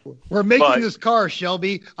 we're making this car,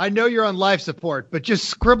 Shelby. I know you're on life support, but just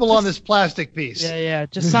scribble on this plastic piece. Yeah.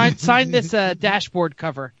 Just sign this dashboard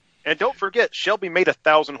cover. And don't forget, Shelby made a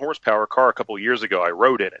 1,000 horsepower car a couple years ago. I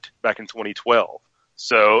rode in it back in 2012.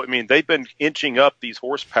 So, I mean, they've been inching up these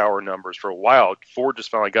horsepower numbers for a while. Ford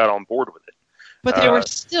just finally got on board with it. But they were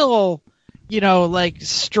still, like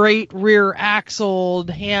straight rear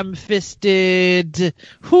axled, ham-fisted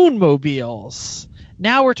Hoonmobiles.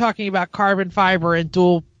 Now we're talking about carbon fiber and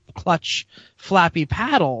dual clutch flappy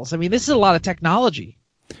paddles. I mean, this is a lot of technology.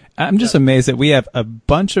 I'm just amazed that we have a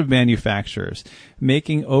bunch of manufacturers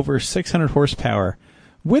making over 600 horsepower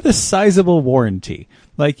with a sizable warranty.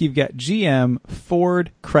 Like you've got GM,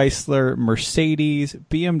 Ford, Chrysler, Mercedes,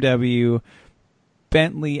 BMW,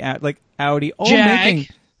 Bentley, like Audi, all making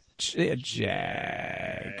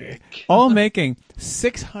all making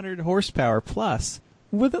 600 horsepower plus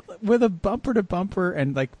with a bumper to bumper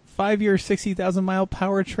and like 5-year 60,000 mile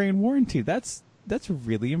powertrain warranty. That's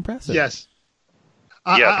really impressive. Yes.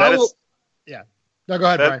 No, go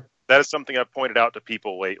ahead, Brian. That is something I've pointed out to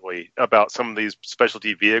people lately about some of these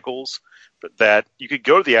specialty vehicles, but that you could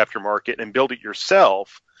go to the aftermarket and build it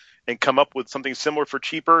yourself and come up with something similar for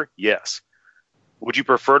cheaper. Yes. Would you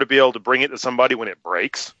prefer to be able to bring it to somebody when it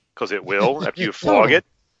breaks? Because it will after you flog it.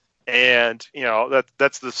 And,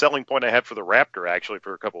 that's the selling point I had for the Raptor, actually,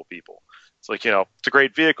 for a couple of people. It's like, it's a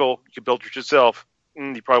great vehicle. You can build it yourself.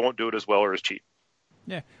 You probably won't do it as well or as cheap.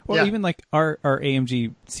 Yeah. Well, even like our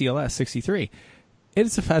AMG CLS 63,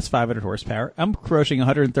 it's a fast 500 horsepower. I'm crushing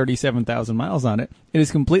 137,000 miles on it. It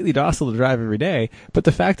is completely docile to drive every day. But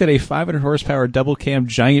the fact that a 500 horsepower double cam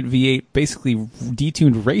giant V8, basically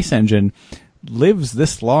detuned race engine, lives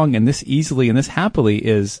this long and this easily and this happily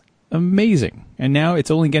is amazing. And now it's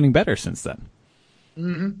only getting better since then.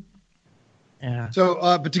 Mm-hmm. Yeah. So,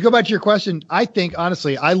 but to go back to your question, I think,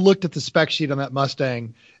 honestly, I looked at the spec sheet on that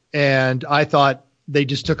Mustang and I thought they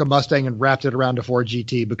just took a Mustang and wrapped it around a Ford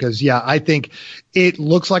GT because, I think it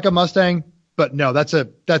looks like a Mustang, but no, that's a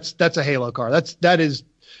Halo car. That is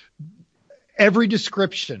every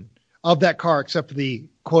description of that car except for the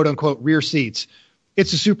quote unquote rear seats.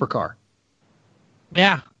 It's a supercar.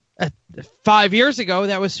 Yeah. 5 years ago,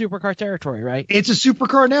 that was supercar territory, right? It's a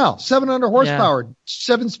supercar now. 700 horsepower,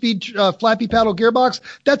 7-speed flappy paddle gearbox.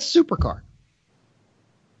 That's supercar.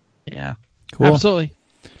 Yeah, cool. Absolutely.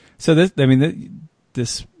 So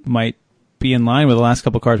this might be in line with the last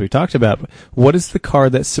couple of cars we talked about. But what is the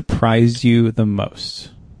car that surprised you the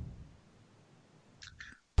most?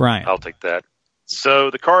 Brian. I'll take that.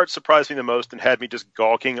 So the car that surprised me the most and had me just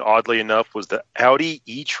gawking, oddly enough, was the Audi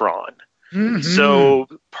e-tron. Mm-hmm. So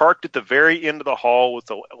parked at the very end of the hall was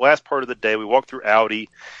the last part of the day. We walked through Audi,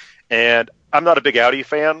 and I'm not a big Audi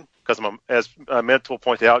fan because as Mental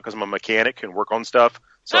pointed out, because I'm a mechanic and work on stuff.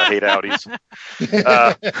 So I hate Audis.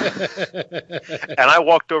 And I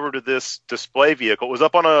walked over to this display vehicle. It was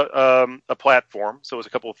up on a platform, so it was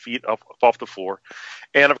a couple of feet off the floor.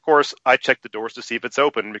 And, of course, I checked the doors to see if it's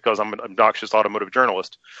open because I'm an obnoxious automotive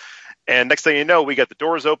journalist. And next thing you know, we got the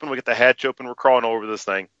doors open, we got the hatch open, we're crawling all over this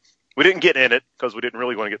thing. We didn't get in it because we didn't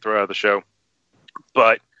really want to get thrown out of the show.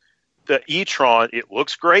 But the e-tron, it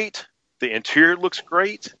looks great. The interior looks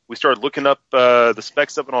great. We started looking up the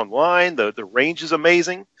specs of it online. The range is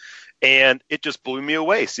amazing. And it just blew me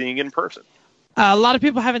away seeing it in person. A lot of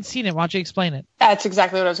people haven't seen it. Why don't you explain it? That's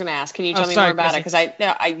exactly what I was going to ask. Can you tell me more about it? Because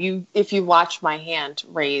if you watch my hand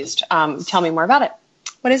raised, tell me more about it.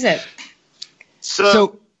 What is it?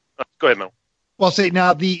 So go ahead, Mel. Well,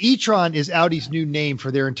 now the e-tron is Audi's new name for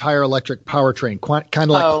their entire electric powertrain, kind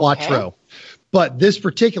of like Quattro. But this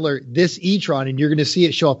e-tron, and you're going to see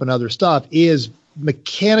it show up in other stuff, is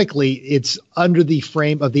mechanically it's under the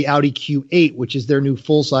frame of the Audi Q8, which is their new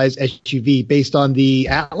full-size SUV based on the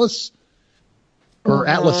Atlas or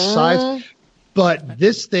Atlas size. But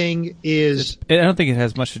this thing is... I don't think it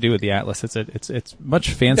has much to do with the Atlas. It's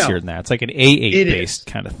much fancier than that. It's like an A8-based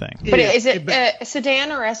kind of thing. But is it a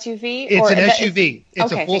sedan or SUV? It's an SUV.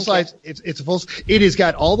 It's a full-size... It's a full... It has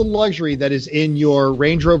got all the luxury that is in your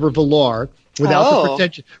Range Rover Velar without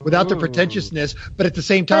the pretentiousness, but at the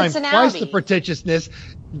same time, twice the pretentiousness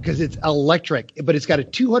because it's electric. But it's got a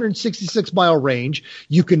 266-mile range.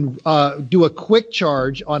 You can do a quick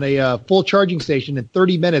charge on a full charging station in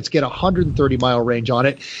 30 minutes, get a 130-mile range on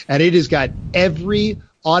it, and it has got every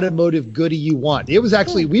automotive goodie you want. It was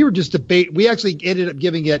actually we actually ended up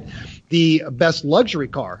giving it the best luxury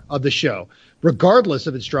car of the show, regardless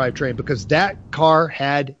of its drivetrain, because that car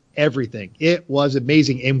had everything. It was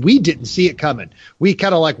amazing, and we didn't see it coming. We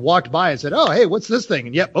kind of like walked by and said, "Oh, hey, what's this thing?"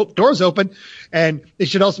 And doors open. And it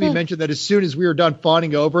should also be mentioned that as soon as we were done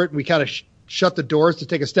fawning over it, and we kind of shut the doors to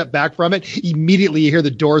take a step back from it, immediately you hear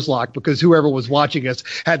the doors lock because whoever was watching us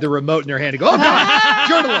had the remote in their hand and go, "Oh God,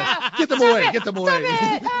 journalists, get them away, get them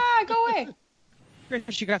away." Go away.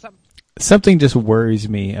 Chris, you got something? Something just worries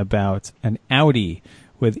me about an Audi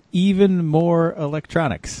with even more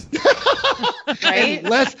electronics. Right?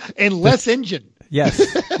 and less engine. Yes.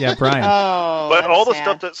 Yeah, Brian. But all the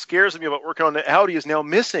stuff that scares me about working on the Audi is now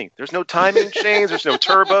missing. There's no timing chains. There's no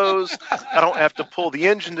turbos. I don't have to pull the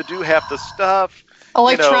engine to do half the stuff.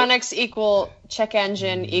 Electronics equal check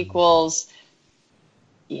engine equals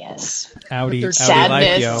yes. Audi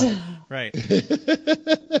sadness. Life, yo.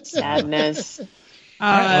 Right. Sadness.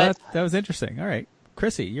 That was interesting. All right,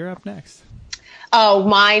 Chrissy, you're up next. Oh,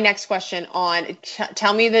 my next question on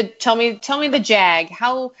tell me the Jag.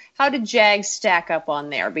 How did Jag stack up on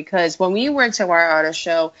there? Because when we went to our auto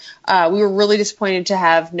show, we were really disappointed to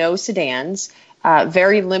have no sedans,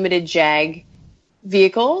 very limited Jag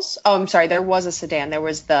vehicles. Oh, I'm sorry, there was a sedan. There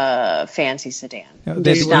was the fancy sedan. No,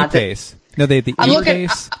 they had the E-Pace. No, they had the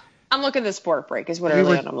E-Pace. I'm looking at the Sport Break is what I'm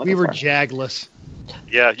looking for. We were Jagless.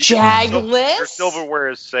 Yeah. Jagless? Your silverware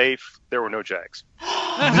is safe. There were no Jags.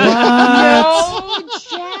 No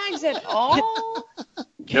Jags at all?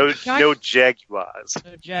 No Jaguars.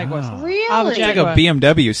 No Jaguars. Oh. Really?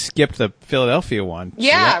 BMW skipped the Philadelphia one.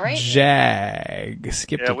 Yeah, right? Jag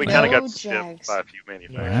skipped we it. kind of got Jags. skipped by a few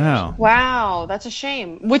manufacturers. Wow, that's a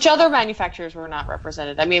shame. Which other manufacturers were not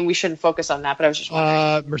represented? I mean, we shouldn't focus on that, but I was just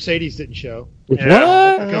wondering. Mercedes didn't show.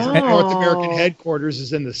 Yeah. What? Because North American headquarters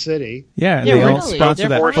is in the city. Yeah, Yeah, they all really. sponsor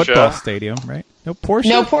that Porsche. football stadium, right? No Porsche.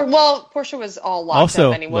 No, Porsche was all locked Also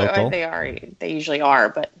up anyway. local. They usually are,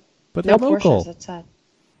 but but no they're local, Porsches. That's sad.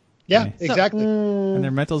 Yeah, exactly. and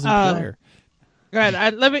their mental's employer. Go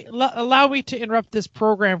ahead. Allow me to interrupt this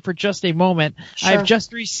program for just a moment. Sure. I've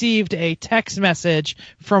just received a text message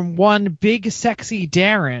from one big sexy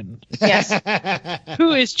Darren. Yes.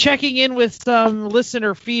 Who is checking in with some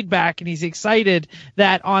listener feedback, and he's excited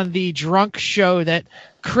that on the drunk show that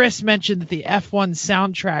Chris mentioned the F1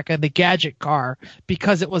 soundtrack and the gadget car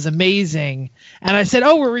because it was amazing. And I said,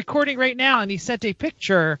 "Oh, we're recording right now," and he sent a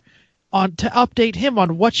picture on to update him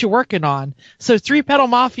on what you're working on. So Three Pedal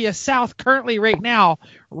Mafia South currently right now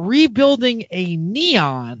rebuilding a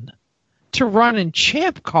Neon to run in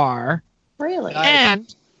Champ Car. Really?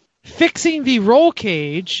 And fixing the roll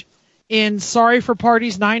cage in Sorry for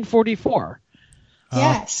Parties 944.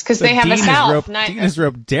 Yes, because So they have Dean a South. Dean has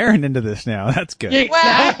roped Darren into this now. That's good.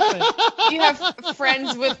 Exactly. Well, you have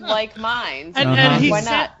friends with like minds. And Why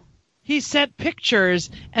not? he sent pictures,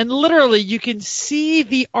 and literally you can see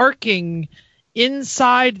the arcing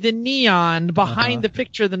inside the Neon behind the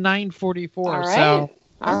picture of the 944. All right. So,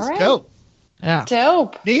 All right. Dope. yeah.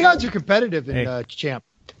 Dope. Neons are competitive in Champ.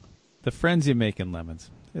 The friends you make in Lemons,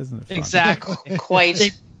 isn't it fun? Exactly.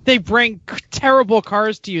 Quite. They bring terrible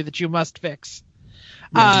cars to you that you must fix.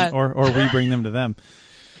 Or we bring them to them.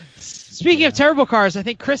 Speaking of terrible cars, I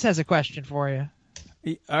think Chris has a question for you.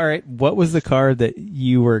 All right. What was the car that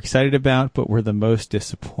you were excited about but were the most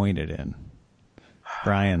disappointed in?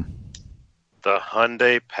 Brian. The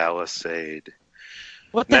Hyundai Palisade.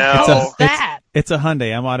 What the Now- hell is that? It's a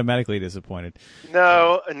Hyundai. I'm automatically disappointed.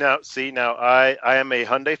 No. See, now I am a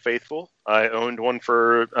Hyundai faithful. I owned one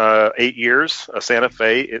for 8 years, a Santa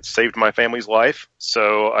Fe. It saved my family's life,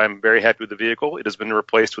 so I'm very happy with the vehicle. It has been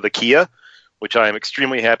replaced with a Kia, which I am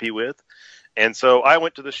extremely happy with. And so I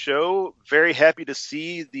went to the show, very happy to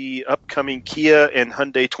see the upcoming Kia and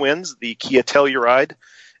Hyundai twins, the Kia Telluride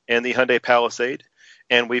and the Hyundai Palisade.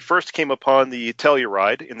 And we first came upon the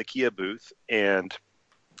Telluride in the Kia booth, and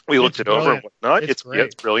we looked it over and whatnot.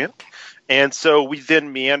 It's brilliant. And so we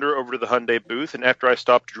then meander over to the Hyundai booth, and after I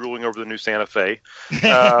stopped drooling over the new Santa Fe,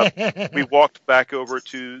 we walked back over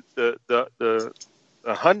to the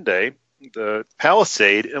Hyundai, the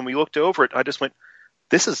Palisade, and we looked over it. I just went,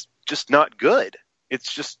 this is just not good.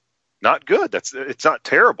 It's just not good. It's not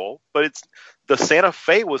terrible, but the Santa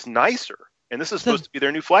Fe was nicer, and this is supposed to be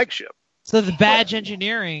their new flagship. So the badge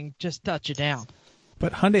engineering just touch it down.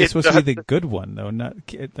 But Hyundai is supposed to be the good one, though. Not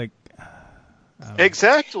like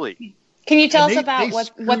exactly. Can you tell us about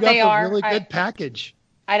what they are? A really good package.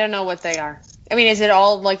 I don't know what they are. I mean, is it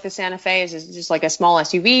all like the Santa Fe? Is it just like a small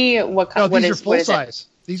SUV? These are full size.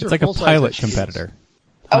 These are like a pilot competitor.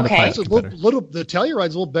 Okay. The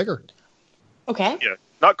Telluride's a little bigger. Okay. Yeah,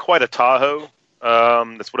 not quite a Tahoe.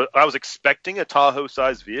 That's what I was expecting, a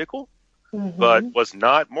Tahoe-sized vehicle, but was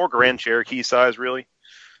not. More Grand Cherokee size, really.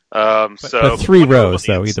 But 3 rows,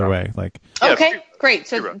 though, either way. Okay, great.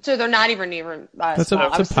 So they're not even that's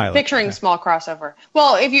small. I was pilot, picturing small crossover.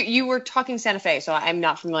 Well, if you were talking Santa Fe, so I'm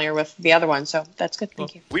not familiar with the other one, so that's good.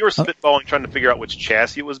 Thank you. We were spitballing trying to figure out which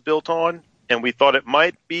chassis it was built on, and we thought it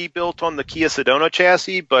might be built on the Kia Sedona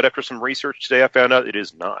chassis, but after some research today, I found out it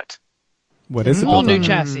is not. What is it? Whole new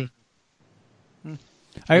chassis.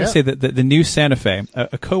 I would say that the new Santa Fe,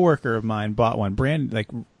 a coworker of mine bought one brand, like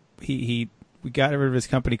we got rid of his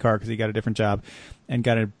company car because he got a different job and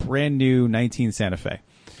got a brand new 19 Santa Fe.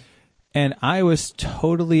 And I was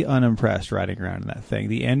totally unimpressed riding around in that thing.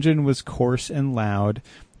 The engine was coarse and loud.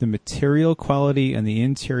 The material quality and the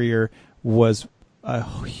interior was a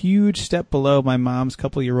huge step below my mom's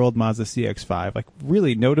couple-year-old Mazda CX-5, like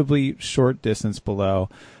really notably short distance below.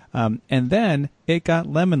 And then it got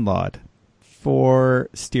lemon lawed for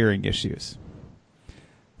steering issues.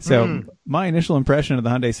 So my initial impression of the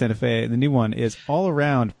Hyundai Santa Fe, the new one, is all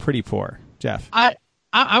around pretty poor. Jeff? I'm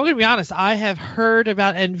going to be honest. I have heard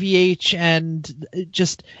about NVH and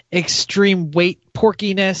just extreme weight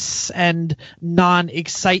porkiness and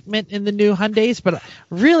non-excitement in the new Hyundais, but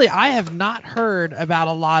really I have not heard about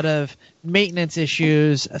a lot of maintenance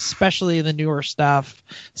issues, especially in the newer stuff.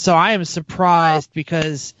 So I am surprised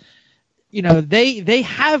because, they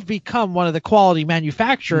have become one of the quality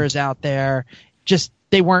manufacturers out there. Just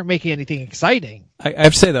they weren't making anything exciting. I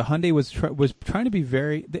have to say the Hyundai was trying to be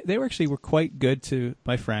very. They were quite good to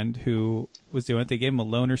my friend who was doing it. They gave him a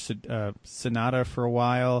loaner Sonata for a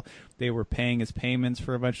while. They were paying his payments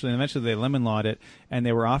for eventually. And eventually they lemon lawed it, and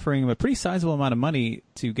they were offering him a pretty sizable amount of money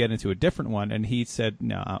to get into a different one. And he said,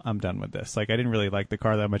 "No, I'm done with this. Like I didn't really like the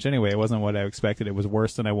car that much anyway. It wasn't what I expected. It was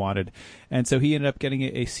worse than I wanted." And so he ended up getting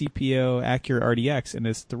a CPO Acura RDX and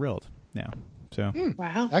is thrilled now. So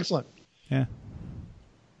wow, excellent. Yeah.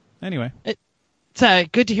 Anyway. It's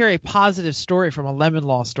good to hear a positive story from a lemon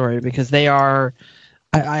law story because they are.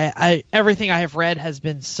 I everything I have read has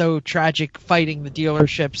been so tragic. Fighting the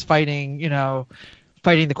dealerships, fighting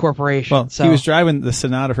the corporation. Well, he was driving the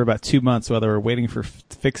Sonata for about 2 months while they were waiting for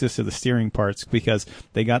fixes to the steering parts because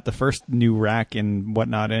they got the first new rack and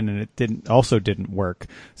whatnot in, and it didn't work.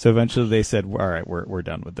 So eventually they said, "All right, we're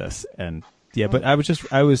done with this." And yeah, but I was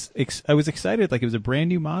excited. Like it was a brand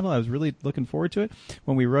new model. I was really looking forward to it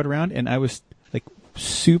when we rode around, and I was like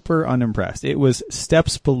super unimpressed. It was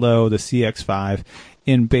steps below the CX-5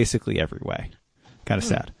 in basically every way. Kind of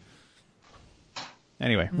sad.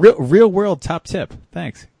 Anyway, real world top tip.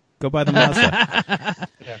 Thanks. Go buy the Mazda.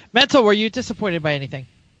 Mental, were you disappointed by anything?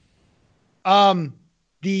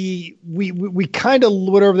 We kind of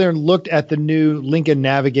went over there and looked at the new Lincoln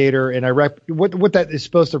Navigator, and what that is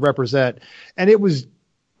supposed to represent, and it's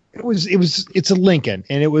a Lincoln,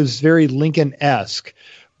 and it was very Lincoln-esque,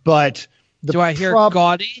 but do I hear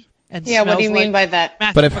gaudy? And what do you mean by that?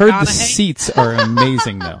 But I've heard the seats are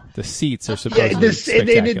amazing, though. The seats are supposed to be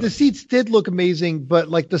spectacular. The seats did look amazing, but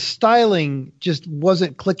like the styling just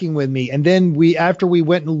wasn't clicking with me. And then after we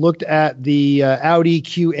went and looked at the Audi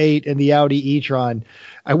Q8 and the Audi e-tron,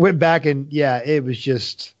 I went back and it was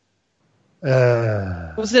just.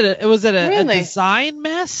 Was it a design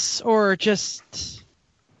mess or just?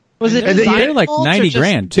 Was it? They're like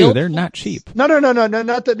 $90,000 too. They're not cheap. No. Not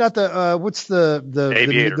the. What's the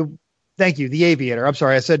Aviator? Thank you. The Aviator. I'm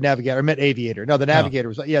sorry. I said Navigator. I meant Aviator. No, the Navigator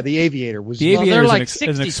was. Yeah, the Aviator was. The Aviator is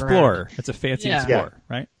an Explorer. It's a fancy Explorer,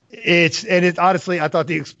 right? Honestly, I thought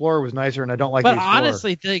the Explorer was nicer, and I don't like the Explorer. But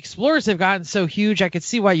honestly, the Explorers have gotten so huge, I could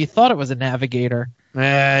see why you thought it was a Navigator.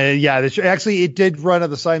 Actually, it did run on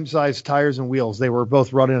the same size tires and wheels. They were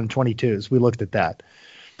both running on 22s. We looked at that.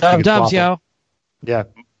 Dubs, yo. Yeah.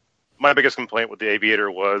 My biggest complaint with the Aviator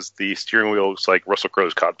was the steering wheel looks like Russell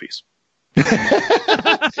Crowe's codpiece.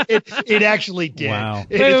 it actually did. Wow.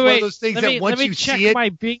 It's one of those things that once you see it. Let me check my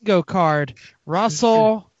bingo card.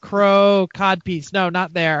 Russell Crowe codpiece. No,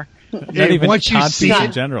 not there. Not even once you see it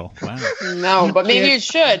in general. Wow. No, but maybe it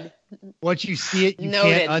should. Once you see it, you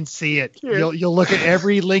Noted. can't unsee it. You'll look at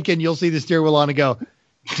every Lincoln, you'll see the steering wheel on and go,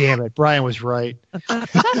 damn it, Brian was right.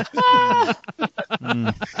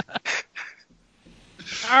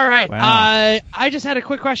 All right. Wow. I just had a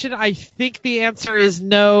quick question. I think the answer is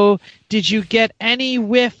no. Did you get any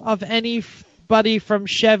whiff of anybody from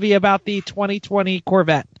Chevy about the 2020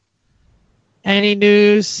 Corvette? Any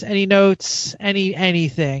news? Any notes?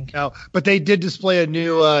 Anything? No, but they did display a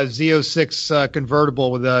new Z06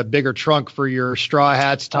 convertible with a bigger trunk for your straw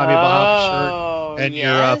hats, Tommy Bahama shirt, and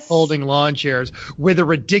your folding lawn chairs with a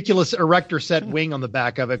ridiculous erector set wing on the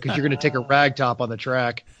back of it because you're going to take a rag top on the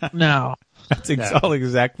track. No. That's all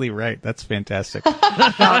exactly right. That's fantastic. And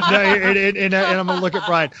I'm going to look at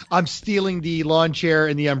Brian. I'm stealing the lawn chair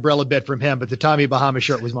and the umbrella bit from him, but the Tommy Bahama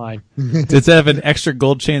shirt was mine. Does it have an extra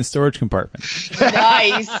gold chain storage compartment?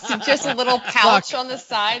 Nice. Just a little pouch on the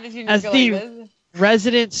side that you As just go the like this.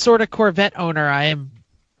 resident sort of Corvette owner, I am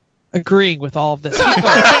agreeing with all of this. You're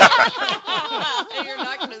not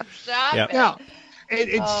going to stop it. Now,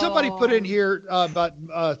 and somebody put in here about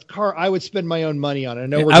a car I would spend my own money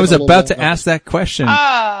on. I was about to ask that question.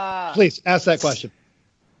 Please ask that question.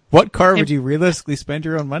 What car would you realistically spend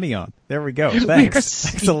your own money on? There we go. Thanks.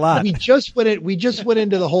 Thanks a lot. We just went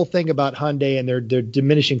into the whole thing about Hyundai and their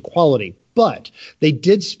diminishing quality, but they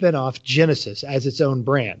did spin off Genesis as its own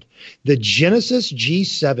brand. The Genesis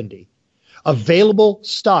G70, available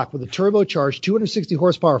stock with a turbocharged 260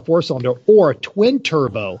 horsepower four-cylinder or a twin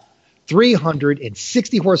turbo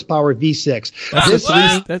 360 horsepower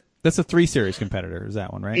V6. That's a 3 Series competitor. Is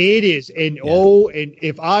that one, right? It is. And and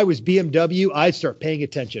if I was BMW, I'd start paying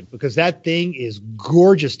attention because that thing is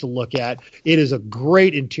gorgeous to look at. It is a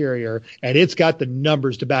great interior and it's got the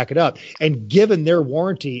numbers to back it up. And given their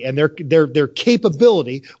warranty and their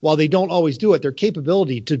capability, while they don't always do it, their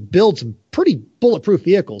capability to build some pretty bulletproof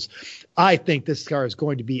vehicles, I think this car is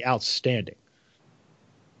going to be outstanding.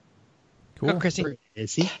 Cool. Chrissy.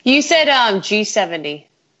 Is he? You said G70.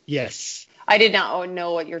 Yes. I did not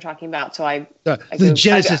know what you're talking about, so the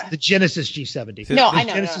Genesis G70. No, I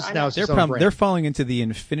know. Genesis I now know. is its own brand. They're falling into the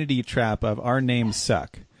infinity trap of our names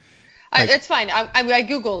suck. It's fine. I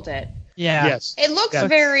Googled it. Yeah. Yes. It looks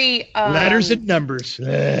very letters and numbers.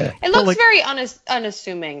 It looks very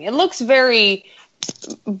unassuming. It looks very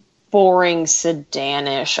boring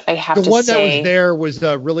sedanish. I have to say. The one that was there was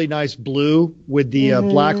a really nice blue with the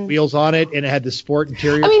black wheels on it, and it had the sport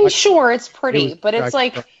interior. I mean, sure, it's pretty, but it's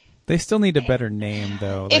like they still need a better name,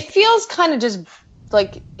 though. It feels kind of just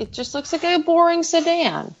like it just looks like a boring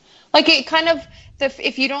sedan. Like it kind of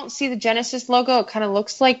if you don't see the Genesis logo, it kind of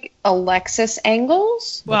looks like a Lexus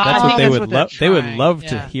Angles. Well, that's what they would love. They would love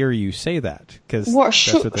to hear you say that because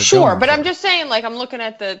sure. But I'm just saying, like I'm looking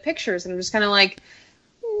at the pictures and I'm just kind of like.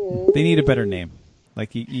 They need a better name.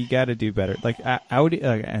 Like you got to do better. Like Audi.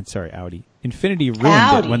 Audi. Infinity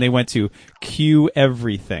ruined it when they went to Q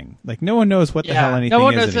everything. Like no one knows what the hell anything is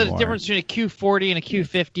anymore. No one knows the difference between a Q40 and a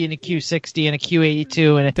Q50 and a Q60 and a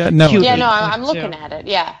Q82 and a Q80. Yeah, no, I'm looking at it.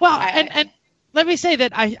 Yeah. Well, and let me say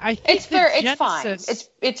that I think it's fine.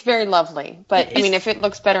 It's very lovely, but I mean, if it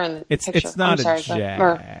looks better in the picture, it's not a Jag.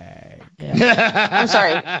 Yeah. I'm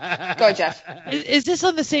sorry. Go, Jeff. Is this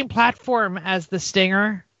on the same platform as the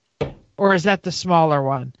Stinger, or is that the smaller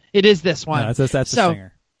one? It is this one. No, that's the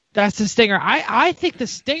Stinger. That's the Stinger. I think the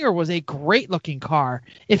Stinger was a great-looking car.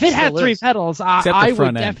 If it had 3 pedals, I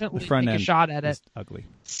would definitely take a shot at it. Ugly.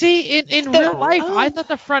 See, in real life, I thought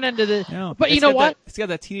the front end of the... No, but you know what? It's got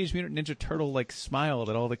that Teenage Mutant Ninja Turtle like smile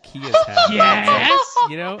that all the Kias have. Yes!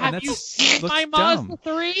 You know, and have you seen my Mazda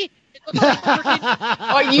 3?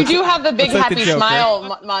 Oh, you do have the big happy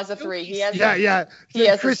smile, Mazda 3. He has he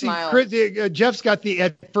has a smile. Jeff's got the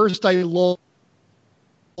at first I lulled.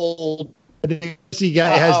 He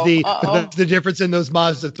has the difference in those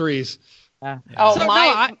Mazda 3s.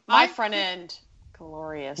 My front end,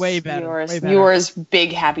 glorious. Way better. Yours,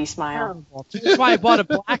 big happy smile. That's why I bought a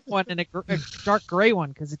black one and a dark gray one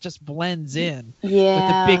because it just blends in with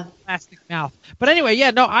the big plastic mouth. But anyway,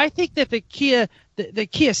 I think that the Kia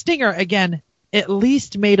Stinger again at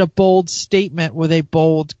least made a bold statement with a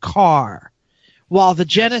bold car. While the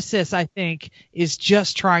Genesis, I think, is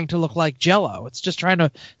just trying to look like Jell-O. It's just trying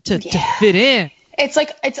to fit in. It's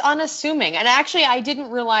like, it's unassuming. And actually, I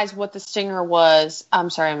didn't realize what the Stinger was. I'm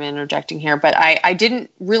sorry, I'm interjecting here, but I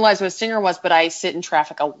didn't realize what a Stinger was, but I sit in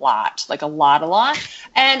traffic a lot.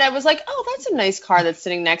 And I was like, oh, that's a nice car that's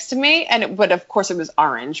sitting next to me. But of course it was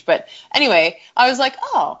orange. But anyway, I was like,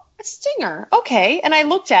 oh, a Stinger. Okay. And I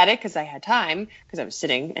looked at it because I had time, because I was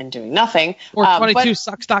sitting and doing nothing.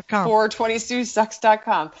 422sucks.com.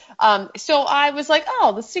 422sucks.com. So I was like,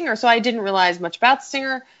 oh, the Stinger. So I didn't realize much about the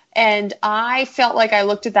Stinger. And I felt like I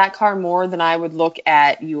looked at that car more than I would look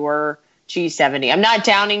at your G70. I'm not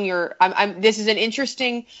downing your. This is an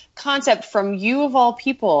interesting concept from you of all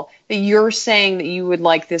people, that you're saying that you would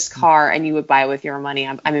like this car and you would buy it with your money.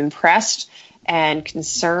 I'm impressed and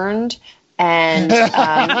concerned. And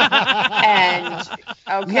and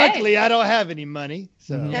okay. Luckily, I don't have any money.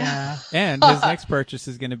 So Yeah. And his next purchase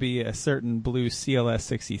is going to be a certain blue CLS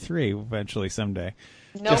 63 eventually someday.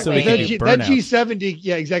 No Just so way. we can do that burnouts. G70,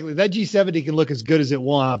 yeah, exactly. That G70 can look as good as it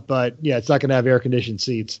wants, but yeah, it's not going to have air conditioned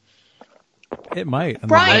seats. It might.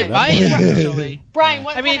 Brian, Actually. Brian,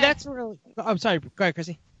 what I mean, kind of- that's really. I'm sorry. Go ahead,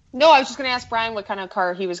 Chrissy. No, I was just going to ask Brian what kind of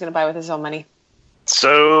car he was going to buy with his own money.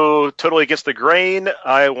 So, totally against the grain,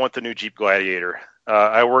 I want the new Jeep Gladiator.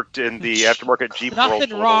 I worked in the aftermarket Jeep world Nothing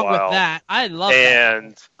for a wrong while. with that. I love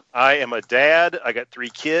And I am a dad. I got 3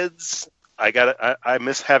 kids. I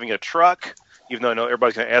miss having a truck, even though I know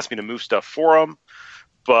everybody's going to ask me to move stuff for them.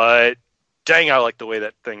 But dang, I like the way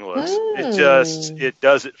that thing looks. It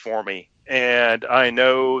does it for me. And I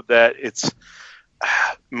know that it's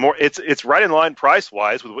more. It's right in line price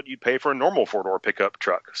wise with what you'd pay for a normal 4-door pickup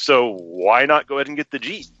truck. So why not go ahead and get the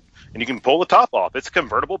Jeep? And you can pull the top off. It's a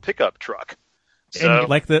convertible pickup truck. So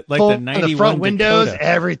Like the Pull 91 the front windows, Dakota.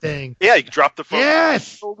 everything. yeah, you can drop the front.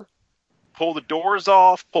 Yes. Pull the doors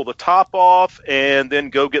off, pull the top off, and then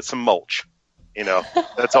go get some mulch.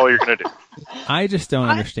 That's all you're going to do. I just don't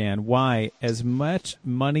understand why, as much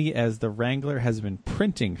money as the Wrangler has been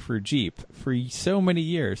printing for Jeep for so many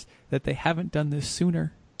years, that they haven't done this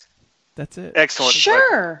sooner. That's it. Excellent.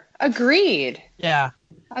 Sure. Agreed. Yeah.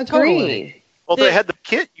 Agreed. Totally. Well, they had the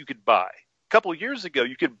kit you could buy. A couple of years ago,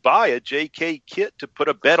 you could buy a JK kit to put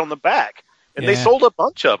a bed on the back. And they Yeah. sold a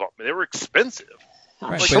bunch of them. They were expensive.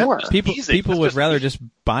 I'm Right, Like, sure. that's People easy. people That's would just rather easy. just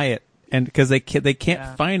buy it, and because they can't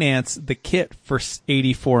Yeah. finance the kit for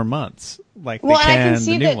 84 months like Well, they and I can can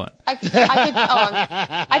see the new that. one.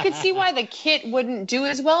 I could see why the kit wouldn't do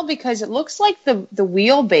as well, because it looks like the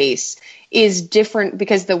wheelbase is different,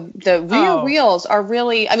 because the rear Oh. wheels are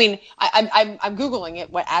really. I mean, I'm googling it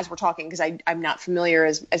as we're talking, because I'm not familiar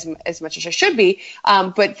as much as I should be.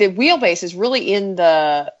 But the wheelbase is really in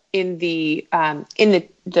the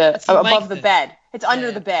above lengthened. the bed. It's under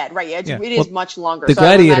Yeah. the bed, right? Yeah, Yeah. it is Well, much longer. The So I would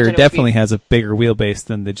Gladiator imagine it would be- definitely has a bigger wheelbase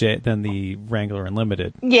than the Wrangler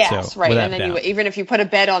Unlimited. Yes, so, right. without And then doubt. even if you put a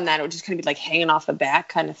bed on that, it would just kind of be like hanging off the back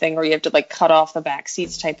kind of thing, or you have to like cut off the back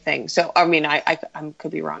seats type thing. So, I mean, I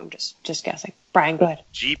could be wrong. Just guessing. Brian, go ahead.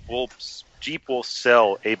 Jeep will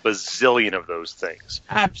sell a bazillion of those things.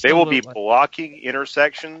 Absolutely. They will be blocking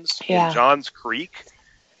intersections Yeah. in Johns Creek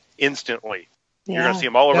instantly. You're Yeah. going to see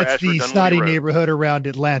them all over That's Ashford the Dunwoody snotty Road. neighborhood around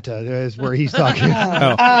Atlanta is where he's talking.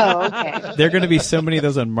 Oh, okay. There are going to be so many of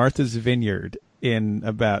those on Martha's Vineyard in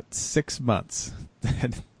about 6 months.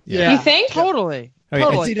 Yeah. You think? Totally. Okay,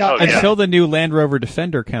 Totally. See, now- Oh, yeah. Until the new Land Rover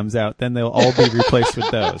Defender comes out, then they'll all be replaced with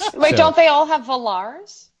those. Wait, So- don't they all have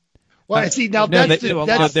Velars? Well, see, now No, that's,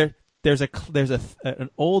 there's an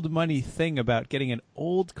old money thing about getting an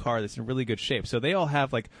old car that's in really good shape. So they all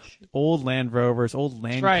have like old Land Rovers, old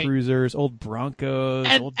Land Right. Cruisers, old Broncos,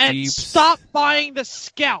 old And Jeeps. stop buying the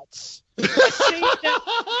Scouts. Save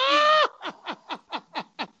that-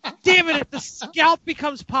 Damn it! If the Scout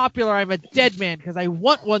becomes popular, I'm a dead man because I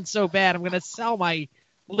want one so bad. I'm going to sell my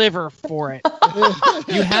liver for it.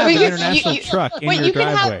 You have Wait, an you- international you- truck in wait, your you can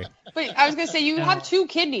have- driveway. But I was going to say, you No. have 2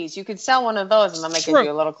 kidneys. You could sell one of those, and then make True.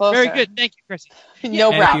 you a little closer. Very good. Thank you, Chrissy.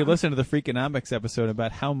 No And if you problem. listen to the Freakonomics episode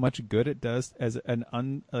about how much good it does as an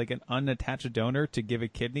unattached donor to give a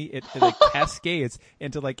kidney, it like cascades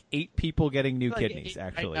into like 8 people getting new kidneys.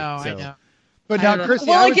 Actually, I so. know. but I now, don't- Chrissy, I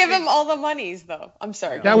Well, would give say- him all the monies, though. I'm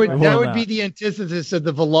sorry. That would Well, that would not. be the antithesis of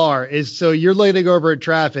the Velar. Is so you're laying over in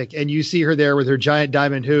traffic and you see her there with her giant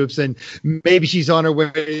diamond hoops, and maybe she's on her way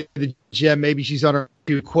to the gym, maybe she's on her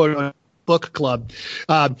to quote on book club,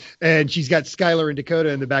 and she's got Skylar and Dakota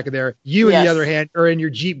in the back of there. You, on Yes. the other hand, are in your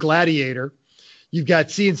Jeep Gladiator. You've got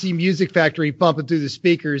CNC Music Factory pumping through the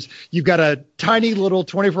speakers. You've got a tiny little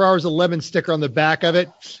 24 Hours of Lemon sticker on the back of it,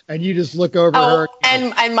 and you just look over her.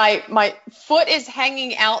 And my foot is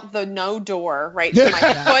hanging out the no door, right? So my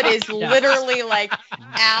foot is literally like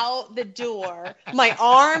out the door. My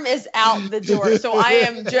arm is out the door. So I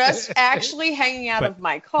am just actually hanging out of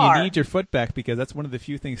my car. You need your foot back because that's one of the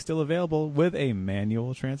few things still available with a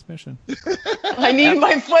manual transmission. I need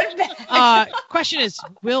my foot back. Question is,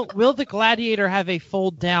 will the Gladiator have a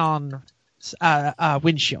fold down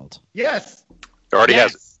windshield? Yes. Already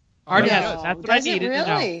has it. Already has it. That's what I needed to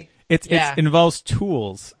know. It involves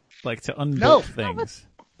tools like to unbolt things.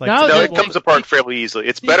 Like, it comes apart fairly easily.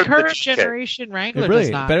 It's better than the current generation Wrangler. Really,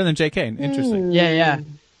 does not. better than JK. Interesting. Yeah.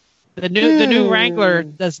 The new Wrangler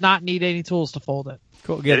does not need any tools to fold it.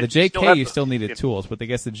 Cool. Yeah, the JK you still needed tools, but I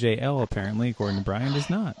guess the JL apparently, according to Brian, does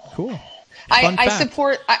not. Cool. I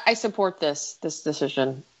support this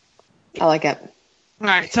decision. I like it. All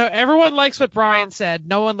right, so everyone likes what Brian said.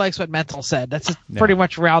 No one likes what Mental said. That's pretty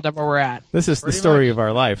much round up where we're at. This is the story of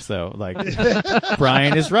our life, though. Like,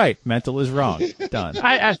 Brian is right, Mental is wrong. Done.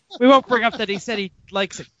 We won't bring up that he said he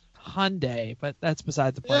likes a Hyundai, but that's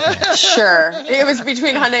beside the point. Sure, it was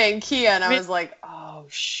between Hyundai and Kia, and I was like, oh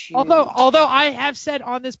shoot. Although I have said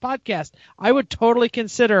on this podcast, I would totally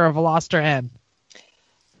consider a Veloster N.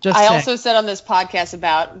 I also said on this podcast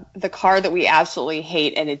about the car that we absolutely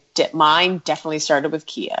hate, and mine definitely started with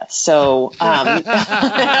Kia. So, yeah.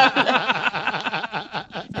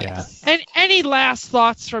 And any last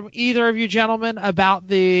thoughts from either of you gentlemen about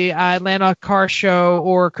the Atlanta Car Show,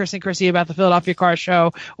 or Chris and Chrissy about the Philadelphia Car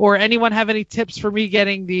Show, or anyone have any tips for me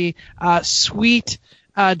getting the sweet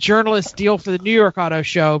journalist deal for the New York Auto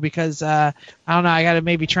Show? Because I don't know, I got to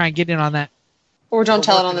maybe try and get in on that. Or don't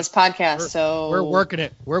tell it on this podcast. We're working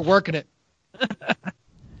it.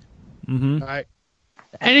 Mm-hmm. All right.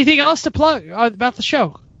 Anything else to plug about the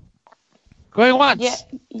show? Going once.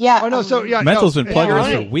 Yeah. Oh no. So yeah. Mental's been plugging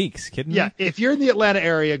this for weeks. Kidding me? Yeah. If you're in the Atlanta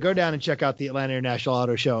area, go down and check out the Atlanta International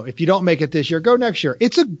Auto Show. If you don't make it this year, go next year.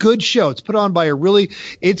 It's a good show. It's put on by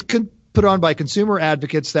put on by consumer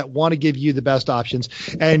advocates that want to give you the best options,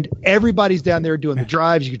 and everybody's down there doing the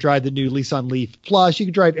drives. You can drive the new Nissan Leaf Plus. You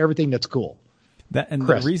can drive everything that's cool.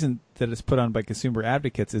 The reason that it's put on by consumer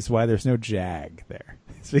advocates is why there's no Jag there.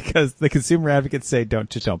 It's because the consumer advocates say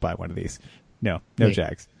don't buy one of these. No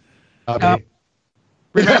Jags. Okay.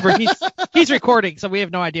 Remember, he's recording, so we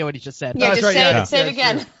have no idea what he just said. Yeah, just say it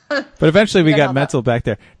again. But eventually we got Mental back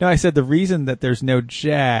there. No, I said the reason that there's no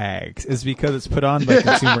Jags is because it's put on by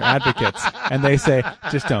consumer advocates, and they say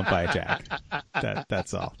just don't buy a Jag.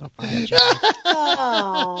 That's all.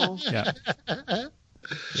 Oh. Yeah.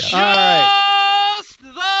 All right.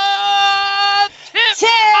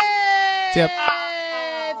 Tip.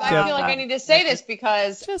 I feel like I need to say this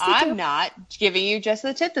because I'm not giving you just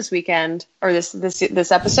the tip this weekend or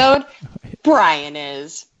this episode. Brian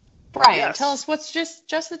is. Brian, tell us what's just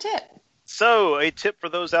the tip. So, a tip for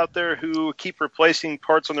those out there who keep replacing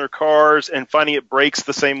parts on their cars and finding it breaks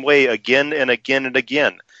the same way again and again and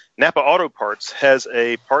again. Napa Auto Parts has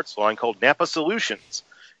a parts line called Napa Solutions,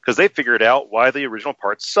 because they figured out why the original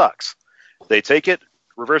part sucks. They take it,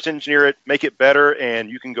 reverse engineer it, make it better, and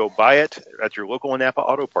you can go buy it at your local Napa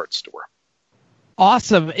Auto Parts store.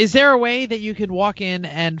 Awesome. Is there a way that you can walk in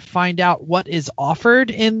and find out what is offered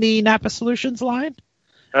in the Napa Solutions line?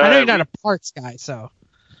 I know you're not a parts guy, so.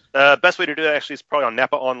 Best way to do that actually is probably on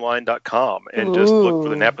NapaOnline.com and just look for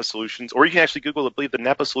the Napa Solutions. Or you can actually Google it. I believe that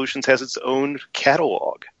Napa Solutions has its own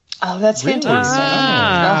catalog. Oh, that's fantastic.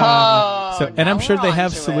 And I'm sure they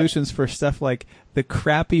have solutions for stuff like the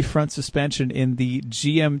crappy front suspension in the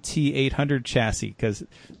GMT 800 chassis, because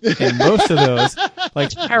in most of those, like,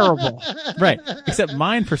 terrible. Right. Except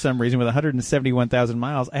mine, for some reason, with 171,000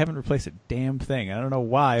 miles, I haven't replaced a damn thing. I don't know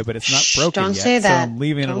why, but it's not broken don't yet, say that. so I'm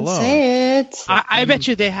leaving it alone. Don't say it. I bet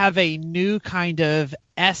you they have a new kind of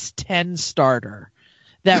S10 starter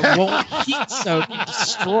that won't heat soak and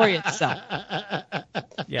destroy itself.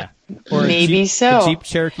 Yeah. Or maybe a Jeep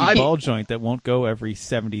Cherokee ball joint that won't go every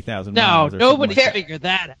 70,000 miles. No, nobody figured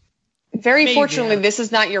that out. Very fortunately, this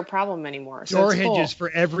is not your problem anymore. So door hinges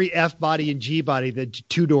for every F body and G body, the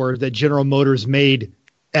two-door that General Motors made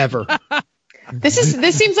ever. This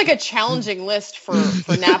seems like a challenging list for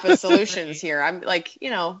Napa Solutions here. I'm like,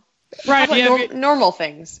 Brian, normal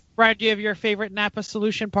things. Brian, do you have your favorite Napa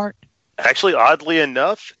solution part? Actually, oddly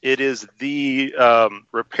enough, it is the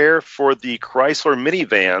repair for the Chrysler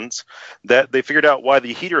minivans that they figured out why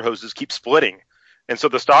the heater hoses keep splitting. And so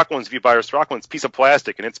the stock ones, if you buy a stock one, it's a piece of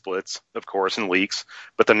plastic and it splits, of course, and leaks.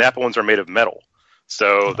 But the Napa ones are made of metal.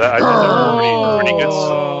 So that I thought they were pretty good.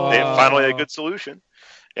 They finally had a good solution.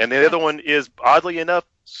 And the other one is, oddly enough,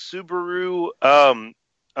 Subaru.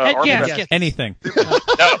 Anything. Anything.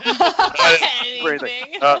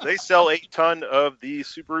 They sell 8 ton of the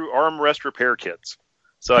Subaru armrest repair kits.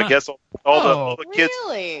 So I guess all the kids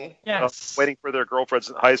Really? Yes. waiting for their girlfriends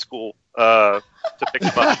in high school to pick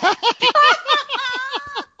them up.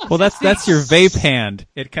 Well, that's your vape hand.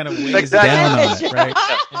 It kind of weighs Exactly. down on it, right?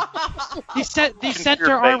 The center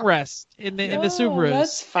armrest in the Subarus.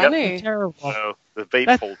 That's funny. Terrible. So the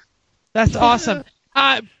vape hold. That's awesome.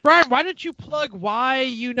 Brian, why don't you plug why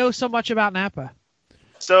you know so much about Napa?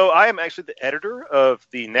 So I am actually the editor of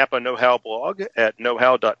the Napa Know-How blog at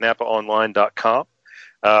knowhow.napaonline.com.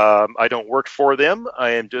 I don't work for them.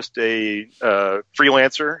 I am just a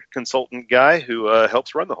freelancer consultant guy who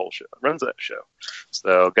helps runs that show.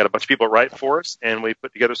 So got a bunch of people write for us, and we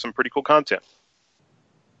put together some pretty cool content.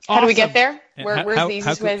 How do we get there? And Where's the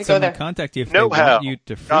easiest way to go someone there? contact you if they want you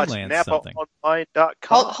to freelance something?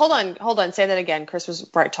 NapaOnline.com. Hold on. Say that again. Chris was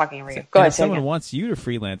talking over you. Go And ahead. if Say it someone again. wants you to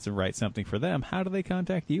freelance and write something for them, how do they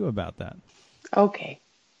contact you about that? Okay.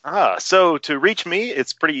 So to reach me,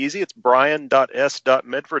 it's pretty easy. It's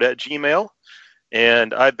brian.s.medford@gmail.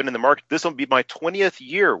 And I've been in the market. This will be my 20th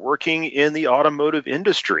year working in the automotive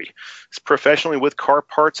industry, professionally with car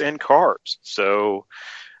parts and cars. So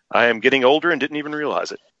I am getting older and didn't even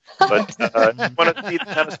realize it. But if you want to see the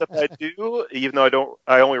kind of stuff I do, even though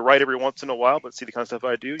I only write every once in a while, but see the kind of stuff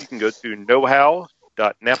I do, you can go to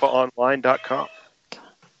knowhow.napaonline.com.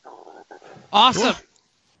 Awesome.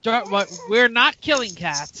 We're not killing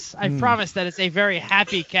cats. I promise that it's a very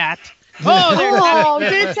happy cat. Oh,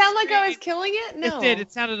 did it sound like I was killing it? No. It did.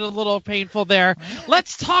 It sounded a little painful there.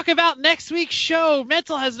 Let's talk about next week's show.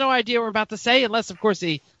 Mental has no idea what we're about to say, unless, of course,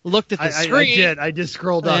 he looked at the screen. I did. I just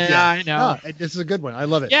scrolled up. Yeah, I know. This is a good one. I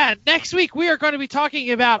love it. Yeah, next week we are going to be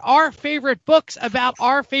talking about our favorite books about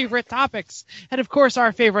our favorite topics. And, of course,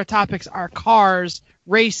 our favorite topics are cars,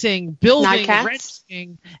 racing, building,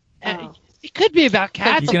 renting. It could be about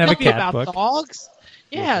cats. You can it have could a be cat about book. dogs.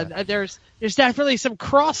 Yeah, there's definitely some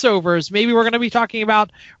crossovers. Maybe we're going to be talking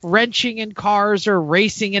about wrenching in cars or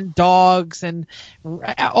racing in dogs and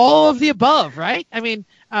all of the above, right? I mean,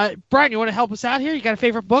 Brian, you want to help us out here? You got a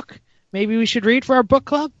favorite book maybe we should read for our book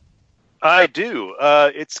club? I do.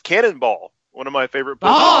 It's Cannonball, one of my favorite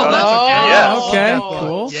books. Okay,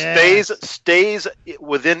 cool. Yeah. Stays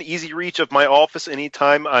within easy reach of my office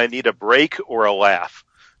anytime I need a break or a laugh.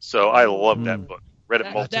 So I love that book. Read it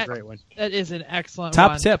multiple times. That's a great one. That is an excellent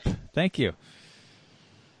Top one. tip. Thank you.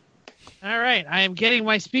 All right, I am getting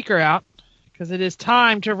my speaker out because it is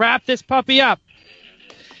time to wrap this puppy up.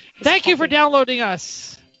 Thank you for downloading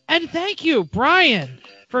us. And thank you, Brian,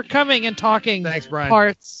 for coming and talking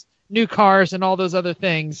parts, new cars, and all those other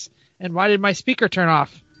things. And why did my speaker turn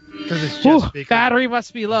off? Because it's just speaker. Battery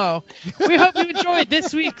must be low. We hope you enjoyed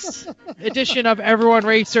this week's edition of Everyone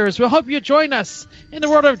Racers. We hope you join us in the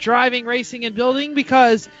world of driving, racing, and building,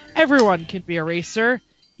 because everyone can be a racer,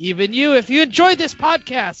 even you. If you enjoyed this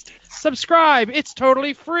podcast, subscribe. It's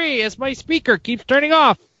totally free, as my speaker keeps turning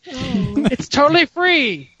off. It's totally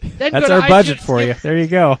free. Then That's go to our budget iTunes. for you. There you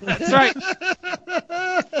go. That's right.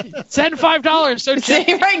 Send $5. So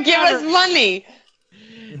right, give us money.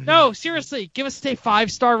 No, seriously, give us a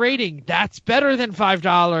 5-star rating. That's better than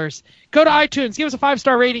 $5. Go to iTunes, give us a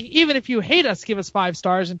 5-star rating. Even if you hate us, give us 5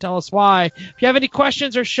 stars and tell us why. If you have any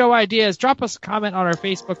questions or show ideas, drop us a comment on our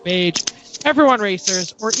Facebook page, Everyone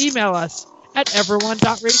Racers, or email us at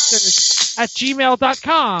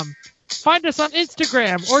everyone.racers@gmail.com. Find us on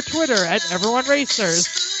Instagram or Twitter at Everyone Racers.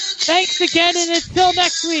 Thanks again, and until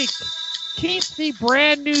next week, keep the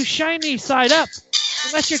brand new shiny side up.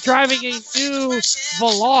 Unless you're driving a new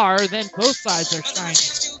Velar, then both sides are shiny.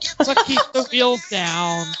 But keep the wheels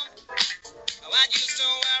down. I used to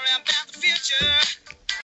worry about the future.